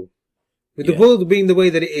feel With the world being the way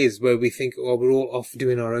that it is, where we think, oh, we're all off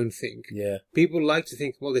doing our own thing, Yeah, people like to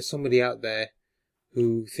think, well, there's somebody out there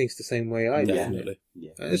who thinks the same way I do. definitely.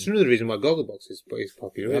 Yeah. That's another reason why Gogglebox is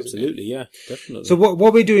popular, isn't it? Absolutely, yeah, definitely. So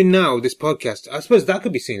what we're doing now, this podcast, I suppose that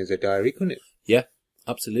could be seen as a diary, couldn't it? yeah,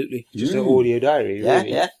 absolutely. Just an audio diary, Yeah,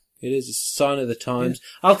 really. yeah. It is a sign of the times.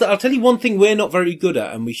 I'll tell you one thing we're not very good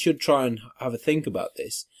at, and we should try and have a think about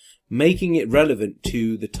this: making it relevant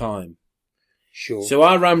to the time. Sure. So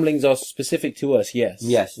our ramblings are specific to us, yes.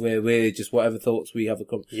 Yes. We're just whatever thoughts we have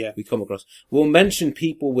Yeah. we come across. We'll mention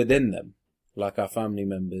people within them, like our family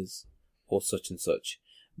members or such and such.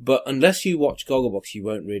 But unless you watch Gogglebox, you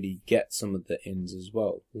won't really get some of the ins as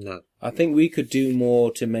well. No. I think we could do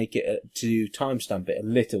more to make it, to timestamp it a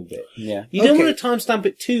little bit. Yeah. You don't Okay. want to timestamp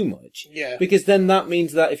it too much. Yeah. Because then that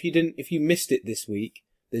means that if you missed it this week,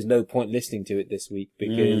 there's no point listening to it this week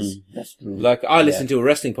because, That's true. like, I listen to a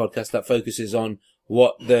wrestling podcast that focuses on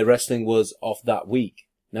what the wrestling was off that week.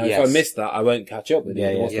 Now, if Yes. I miss that, I won't catch up with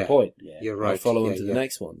Yeah, it. yeah, What's yeah. the point? Yeah. You're I'll right. follow on Yeah, to yeah. the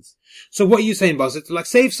next ones. So what are you saying, boss? It's like,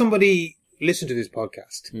 say if somebody listened to this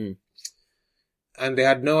podcast Mm. and they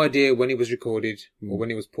had no idea when it was recorded or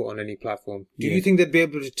when it was put on any platform, do Yeah. you think they'd be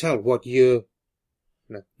able to tell what year?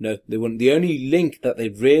 No, they wouldn't. The only link that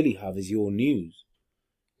they'd really have is your news,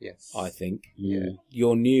 Yes. I think. Yeah.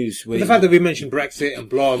 Your news. But the fact that we mentioned Brexit and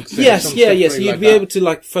blogs. And Yes, some yeah, stuff yes. really You'd like be that. able to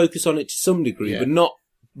like focus on it to some degree, Yeah. but not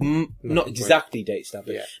Nothing exactly date stamp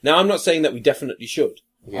it. Yeah. Now, I'm not saying that we definitely should.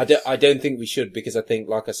 Yes. I don't think we should because I think,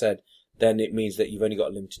 like I said, then it means that you've only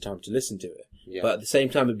got a limited time to listen to it. Yeah. But at the same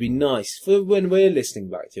time, it'd be nice for when we're listening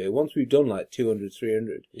back to it. Once we've done like 200,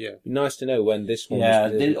 300, Yeah. it'd be nice to know when this one Yeah,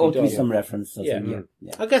 was there ought to be done. some reference. Or Yeah. something.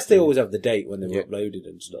 Yeah. I guess they always have the date when they were Yeah. uploaded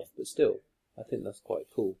and stuff, but still, I think that's quite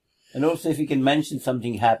cool. And also, if you can mention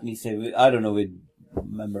something happening, say, I don't know, with a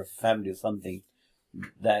member of family or something,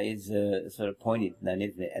 that is sort of poignant then,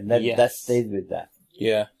 isn't it? And that, Yes. that stays with that.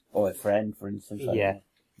 Yeah, Or a friend, for instance. like Yeah. that.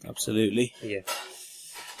 absolutely. Yeah.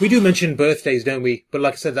 We do mention birthdays, don't we? But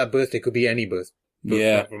like I said, that birthday could be any birth.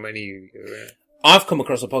 Yeah. From any. I've come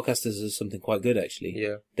across a podcast that does something quite good, actually.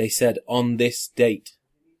 Yeah. They said, on this date,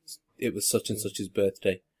 it was such and such's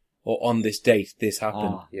birthday. Or on this date, this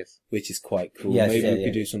happened. Ah. Yes. Which is quite cool. Yes, Maybe yeah, we yeah.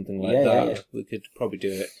 could do something like Yeah, that. yeah, yeah. We could probably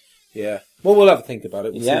do it. Yeah. Well, we'll have a think about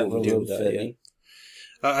it. We'll see Yeah, what we'll we'll do with that. Yeah. certainly.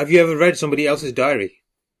 Have you ever read somebody else's diary?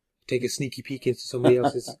 Take a sneaky peek into somebody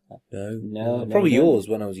else's. No. No, Probably no. yours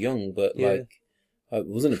when I was young, but Yeah. like, it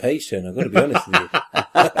wasn't a page turn, I've got to be honest with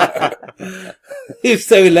you. It's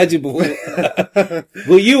so illegible.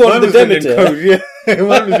 Were you on the Demeter? Yeah,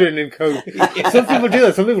 mine was written in code. Some people do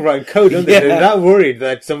that. Some people write in code, don't they? Yeah. They're that worried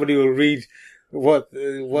that somebody will read what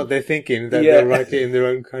they're thinking, that Yeah. they'll write it in their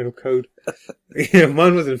own kind of code. Yeah,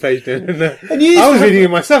 mine wasn't page turn. And you I was used to reading it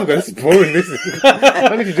myself, going, this is boring, this is.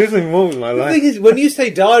 I need to do something more with my The life. thing is, when you say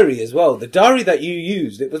diary as well, the diary that you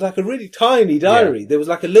used, it was like a really tiny diary. There was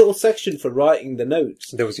like a little section for writing the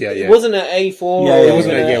notes. There was, yeah, It yeah. wasn't an A4. Yeah, or it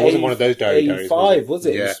wasn't a- yeah, it wasn't one of those diaries, A5, was was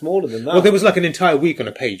it? it? It Yeah. was smaller than that. Well, there was like an entire week on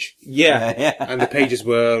a page. yeah. Yeah. And the pages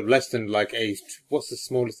were less than like what's the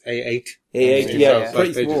smallest? A8? A8, Yeah, yeah, size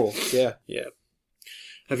pretty pages. small. Yeah. Yeah.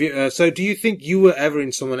 Have you, so do you think you were ever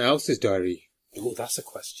in someone else's diary? Oh, that's a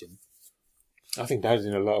question. I think Dad's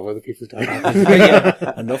in a lot of other people's diaries.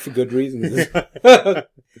 Yeah, and not for good reasons.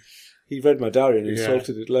 He read my diary and Yeah.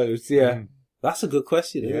 insulted it loads. Yeah. Mm. That's a good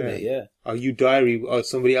question, isn't Yeah. it? Yeah. Are you diary, or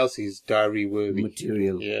somebody else's diary worthy?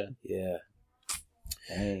 Material. Yeah. Yeah.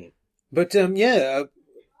 Hey. But, yeah,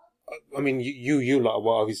 I mean, you lot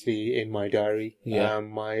were obviously in my diary. Yeah.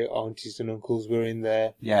 My aunties and uncles were in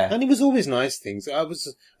there. Yeah. And it was always nice things. I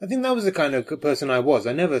think that was the kind of person I was.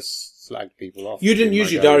 I never slagged people off. You didn't in my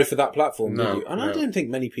use your diary for that platform, No, did you? And I no. don't think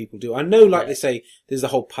many people do. I know, like Yeah. they say, there's the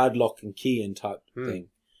whole padlock and key in type thing.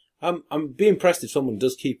 I'm being impressed if someone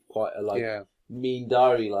does keep quite a Yeah. mean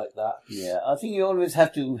diary like that. Yeah, I think you always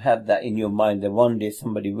have to have that in your mind that one day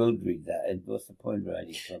somebody will read that. And what's the point of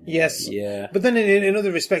writing something? Yes. Yeah. But then in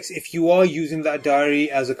other respects, if you are using that diary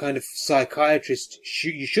as a kind of psychiatrist,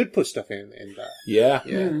 you should put stuff in that. Yeah.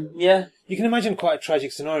 Yeah. Yeah. You can imagine quite a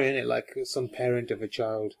tragic scenario, innit? Like some parent of a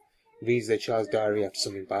child reads their child's diary after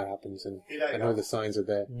something bad happens and all the signs are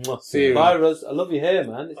there. Seriously. Bye, Rose. I love your hair,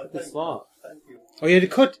 man. It's looking smart. Thank you. Oh, you had a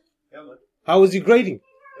cut? Yeah, man. How was your grading?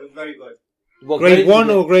 It was very good. What Grade 1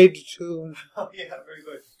 did you or grade 2? Oh, yeah, very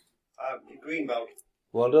good. Green belt. get?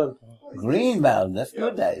 Well done. Green belt, that's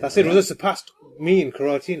good. That is. That's it. Rosa surpassed me in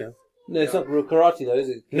karate now. No, it's not karate though, is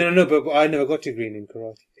it? No, but I never got to green in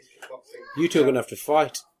karate. Boxing. You two are going to have to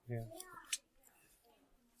fight. Yeah.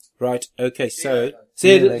 Right, okay, so...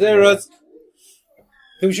 See you Yeah, there, like- Rose.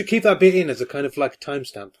 Then we should keep that bit in as a kind of like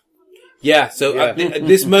timestamp. Yeah, so Yeah. At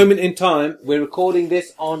this moment in time, we're recording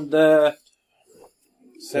this on the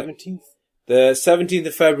 17th? The 17th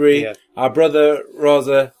of February, Yeah. our brother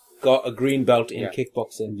Raza got a green belt in Yeah.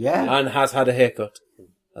 kickboxing. Yeah. And has had a haircut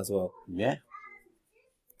as well. Yeah.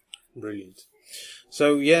 Brilliant.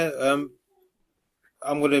 So, yeah,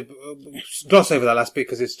 I'm going to gloss over that last bit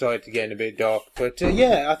because it started to get a bit dark. But,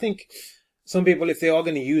 yeah, I think some people, if they are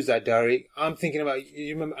going to use that diary, I'm thinking about,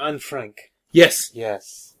 you remember Anne Frank? Yes.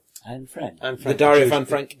 Yes. And friend. Anne Frank. The Diary of Jewish- Anne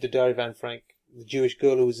Frank. The Diary of Anne Frank. The Jewish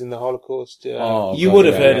girl who was in the Holocaust. Oh, You God, would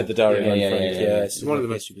have yeah, heard yeah. of the Diary of Yeah, Anne yeah, Frank. yeah, yeah. It's one of the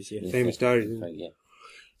most most famous diaries. Isn't it? Right, yeah.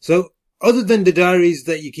 So, other than the diaries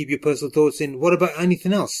that you keep your personal thoughts in, what about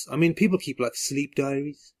anything else? I mean, people keep like sleep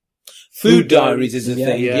diaries. Food diaries is a Yeah,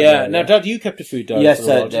 thing. yeah, Yeah. yeah, Now, yeah. Dad, you kept a food diary Yes,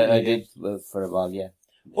 for a while, didn't I you? did for a while, yeah.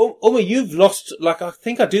 Uma, you've lost, like, I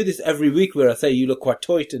think I do this every week where I say you look quite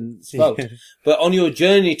tight and svelte. But on your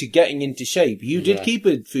journey to getting into shape, you did Yeah. keep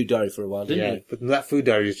a food diary for a while, didn't you? But that food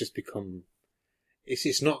diary has just become,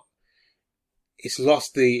 it's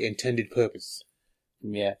lost the intended purpose.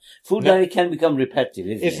 Yeah. Food No. diary can become repetitive,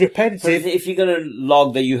 isn't It's it? repetitive. For instance, if you're going to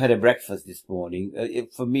log that you had a breakfast this morning,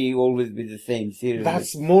 for me, always be the same cereal.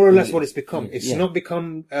 That's more or less what it's become. It's Yeah. not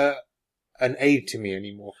become an aid to me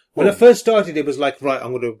anymore. When I first started, it was like, right,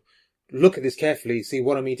 I'm going to look at this carefully, see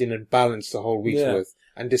what I'm eating and balance the whole week's Yeah. worth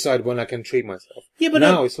and decide when I can treat myself. Yeah, but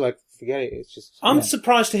now it's like, forget it. It's just... I'm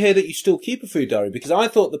surprised to hear that you still keep a food diary because I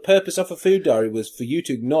thought the purpose of a food diary was for you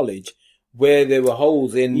to acknowledge where there were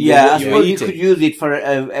holes in Yeah, I what you were suppose you eating. could use it for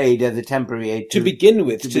aid as a temporary aid To begin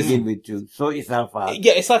with. to just- begin with, to sort yourself out.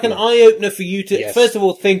 Yeah, it's like an eye-opener for you to, Yes. first of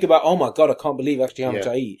all, think about, oh my God, I can't believe actually how much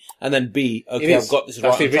Yeah. I eat. And then B, It okay, is. I've got this That's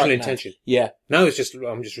right. the I'm tracking original now. intention. Yeah, Now it's just,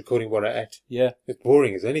 I'm just recording what I ate. yeah. It's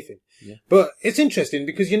boring as anything. Yeah. But it's interesting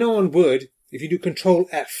because, on Word, if you do Control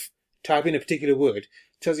F, type in a particular word,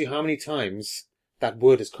 it tells you how many times that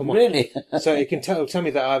word has come up. Really? So it can tell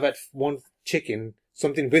me that I've had one chicken,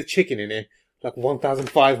 something with chicken in it, like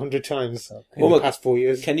 1,500 times in Well, the past 4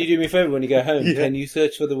 years. Can you do me a favour when you go home? Yeah. Can you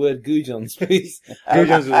search for the word goujons, please?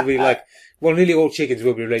 Goujons will be like, well, nearly all chickens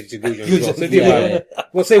will be related to goujons as well. So if you Yeah. have,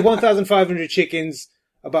 we'll say 1,500 chickens,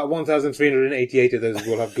 about 1,388 of those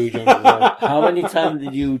will have goujons as well. How many times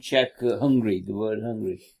did you check hungry, the word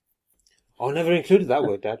hungry? I never included that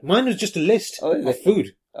word, Dad. Mine was just a list Oh, is of it?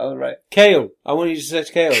 food. Oh, right. Kale. I want you to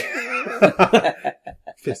search kale.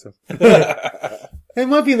 Piss off. It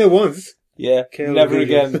might be in there once. Yeah, Kale never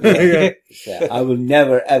goujons. again. Yeah, I will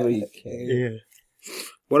never ever eat cake. Yeah.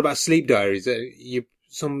 What about sleep diaries?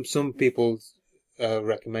 Some people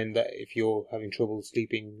recommend that if you're having trouble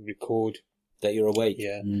sleeping, record. That you're awake.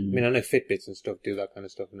 Yeah. I Mm. mean, I know Fitbits and stuff do that kind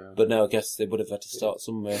of stuff now. But no, I guess they would have had to start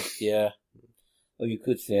somewhere. Yeah. Or you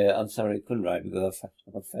could say, I'm sorry, I couldn't write because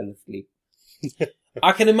I fell asleep.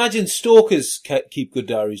 I can imagine stalkers keep good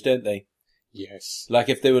diaries, don't they? Yes. Like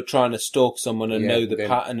if they were trying to stalk someone and Yeah, know the their-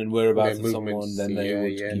 pattern and whereabouts of their someone, movements, then they yeah,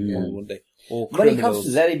 would yeah, keep yeah. one, wouldn't they? Or When it comes criminals.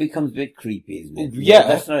 to that, it becomes a bit creepy, isn't it? Yeah.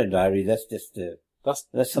 That's not a diary, that's just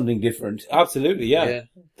that's something different. Absolutely, yeah. Yeah.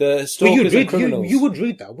 The But stalkers and criminals. you would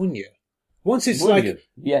read that, wouldn't you? Once it's Wouldn't like, you?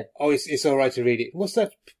 Yeah. oh, it's alright to read it. What's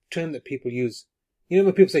that term that people use?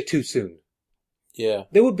 When people say too soon? Yeah.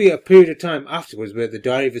 There would be a period of time afterwards where the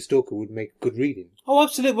diary of a stalker would make good reading. Oh,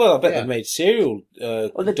 absolutely. Well, I bet Yeah. they've made serial Well,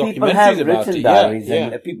 the documentaries people have about written it. diaries, Yeah,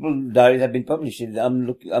 and people diaries have been published.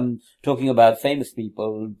 I'm talking about famous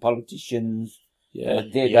people, politicians. yeah.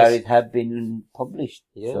 Their Yes. diaries have been published.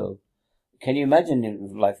 Yeah. So, can you imagine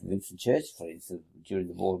the life of Winston Churchill, for instance, during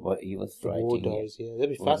the war, what he was writing? War diaries, yeah. That'd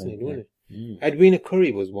be War fascinating, diaries, wouldn't it? Edwina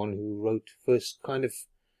Curry was one who first kind of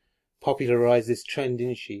popularised this trend,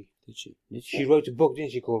 didn't she? Did she? Did She wrote a book,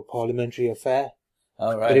 didn't she, called Parliamentary Affair?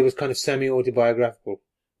 All right. But it was kind of semi-autobiographical,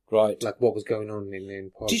 Right. like what was going on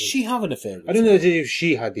in Parliament. Did she have an affair with I don't know if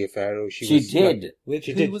she had the affair or she was... did. like- With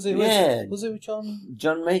She who did. was it? Yeah. Was it with John?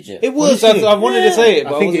 John Major. It was. Honestly, I wanted to say it,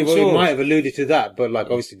 but I I, think wasn't it sure. might have alluded to that, but like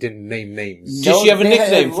obviously didn't name names. Did she have a they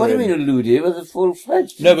nickname What for do you him? mean alluded? It was a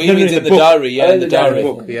full-fledged. No, but he No, no, means in in the the book. diary. Yeah, Oh, in the the diary. diary.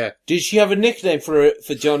 Book, yeah. Did she have a nickname for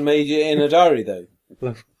John Major in a diary though?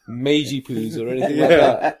 Major Poos or anything like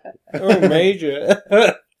that? Oh, Major.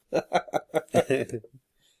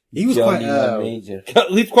 He was Johnny quite... Major.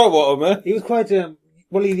 Leave quite what, man. he was quite...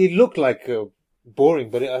 well, he looked like boring,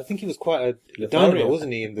 but I think he was quite a dynamo, Lothario.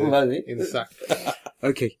 wasn't he, in Was he? the sack?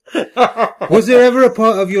 Okay. Was there ever a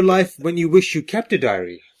part of your life when you wish you kept a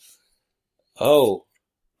diary? Oh,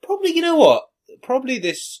 probably. You know what? Probably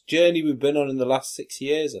this journey we've been on in the last 6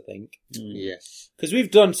 years. I think Yes. because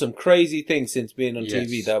we've done some crazy things since being on Yes.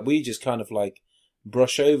 TV that we just kind of like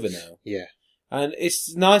brush over now. Yeah. And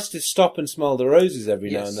it's nice to stop and smell the roses every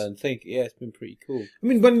now Yes. and then and think, yeah, it's been pretty cool. I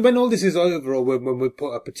mean, when all this is over, or when we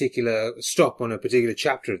put a particular stop on a particular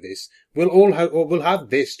chapter of this, we'll have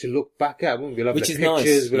this to look back at, won't we? We'll have Which the is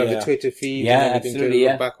pictures, nice, we'll have yeah. the Twitter feed, Yeah, and everything absolutely, to yeah.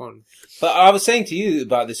 look back on. But I was saying to you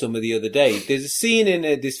about this some the other day. There's a scene in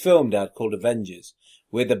this film, Dad, called Avengers,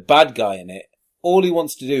 where the bad guy in it, all he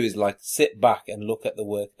wants to do is like sit back and look at the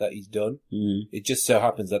work that he's done. Mm. It just so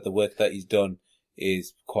happens that the work that he's done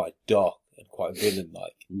is quite dark and quite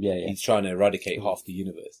villain-like. Yeah, yeah. He's trying to eradicate half the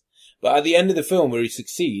universe. But at the end of the film where he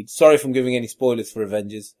succeeds, sorry if I'm giving any spoilers for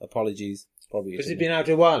Avengers, apologies. Probably Has isn't it been out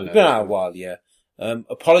a while now? It's been out a while, yeah.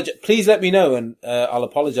 Please let me know, and I'll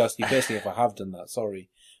apologise to you personally if I have done that. Sorry,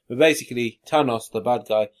 but basically, Thanos, the bad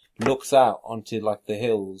guy, looks out onto like the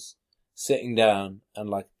hills, sitting down and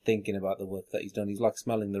like thinking about the work that he's done. He's like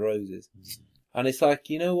smelling the roses, and it's like,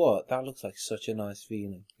 you know what? That looks like such a nice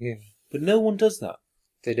feeling. Yeah. But no one does that.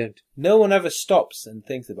 They don't. No one ever stops and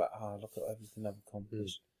thinks about, look at everything I've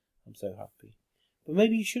accomplished. I'm so happy. But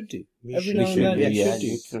maybe you should do. We Every should- now we and should, then yeah. you Yeah, should do.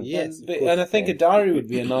 you should. Yeah, Yes, of but, course, and I think yeah. a diary would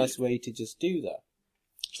be a nice way to just do that.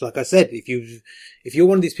 So like I said, if you're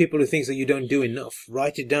one of these people who thinks that you don't do enough,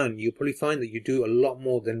 write it down. You'll probably find that you do a lot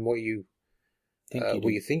more than what you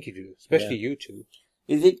think you do. Especially you two.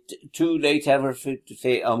 Is it too late ever to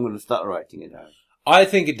say, I'm going to start writing it down? I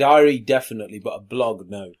think a diary definitely, but a blog,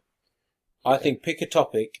 no. I think pick a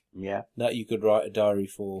topic Yeah. that you could write a diary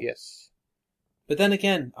for. Yes. But then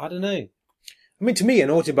again, I don't know. I mean, to me, an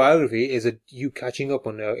autobiography is you catching up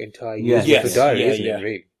on an entire year's Yes. worth of diary, Yeah, isn't yeah. it,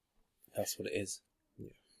 really? That's what it is.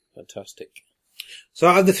 Fantastic. So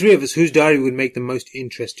out of the three of us, whose diary would make the most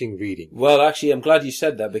interesting reading? Well, actually, I'm glad you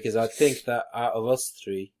said that, because I think that out of us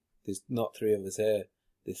three, there's not three of us here,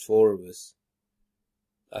 there's four of us.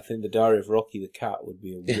 I think the diary of Rocky the cat would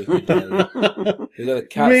be a wicked diary. We've got a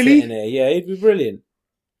cat Really? sitting here. Yeah, it'd be brilliant.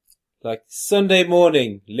 Like, Sunday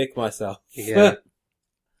morning, lick myself. Yeah.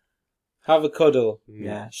 Have a cuddle.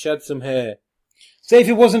 Yeah. Shed some hair. So if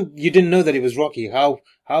it wasn't, you didn't know that it was Rocky, how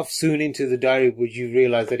soon into the diary would you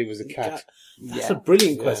realise that it was a cat? That's a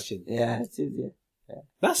brilliant question. Yeah, it is, yeah.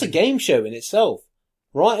 That's a game show in itself.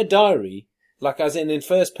 Write a diary, like as in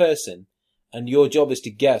first person, and your job is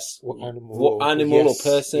to guess What animal? what animal Yes,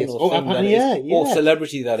 or person yes. or thing that it yeah, is, yeah. or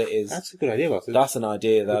celebrity that it is. That's a good idea, Boss. That's an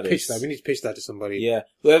idea, that Pitch is. that. We need to pitch that to somebody. Yeah.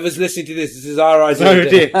 Whoever's listening to this is our It's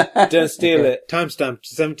idea. our idea. Don't steal it. Timestamp,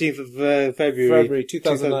 17th of February. February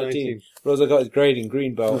 2019. Rosa got his grading,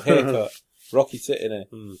 green belt, haircut. Rocky sitting there.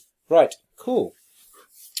 Right. Cool.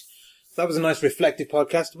 That was a nice reflective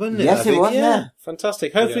podcast, wasn't it? Yes, I it think? was. Yeah.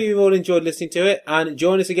 Fantastic. Hopefully you've all enjoyed listening to it, and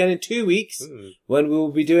join us again in 2 weeks when we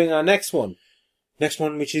will be doing our next one. Next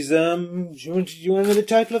one, which is, do you want to know the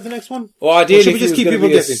title of the next one? Well, ideally, should we if just it was keep gonna people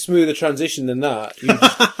be a guessing? smoother transition than that, you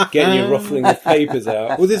just getting your ruffling the papers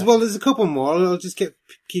out. Well, there's a couple more. I'll just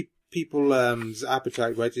keep people's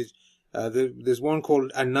appetite whetted. There's one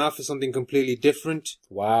called "And Now for Something Completely Different"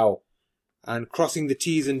 Wow. and "Crossing the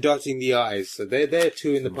T's and Dotting the I's." So they're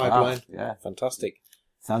two in the pipeline. Wow, yeah. Fantastic.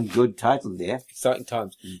 Sounds good title there. Exciting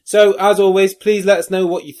times. So, as always, please let us know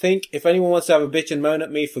what you think. If anyone wants to have a bitch and moan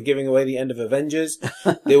at me for giving away the end of Avengers,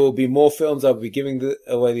 there will be more films I'll be giving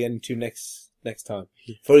away the end to next time.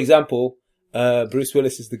 For example, Bruce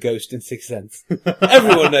Willis is the ghost in Sixth Sense.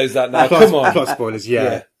 Everyone knows that now. Come on. Plot spoilers,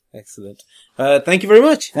 yeah. Excellent. Thank you very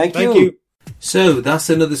much. Thank you. So that's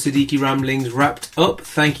another Siddiqui Ramblings wrapped up.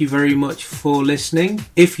 Thank you very much for listening.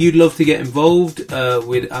 If you'd love to get involved,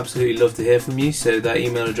 we'd absolutely love to hear from you. So that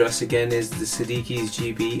email address again is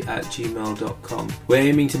thesiddiquisgb@gmail.com. We're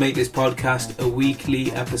aiming to make this podcast a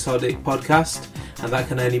weekly episodic podcast, and that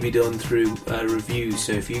can only be done through reviews.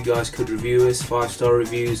 So if you guys could review us, 5-star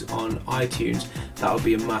reviews on iTunes, that would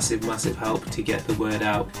be a massive, massive help to get the word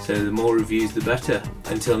out. So the more reviews, the better.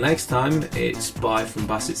 Until next time, it's bye from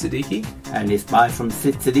Basit Siddiqui. And it's bye from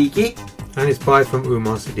Sid Siddiqui. And it's bye from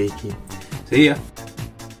Umar Siddiqui. See ya.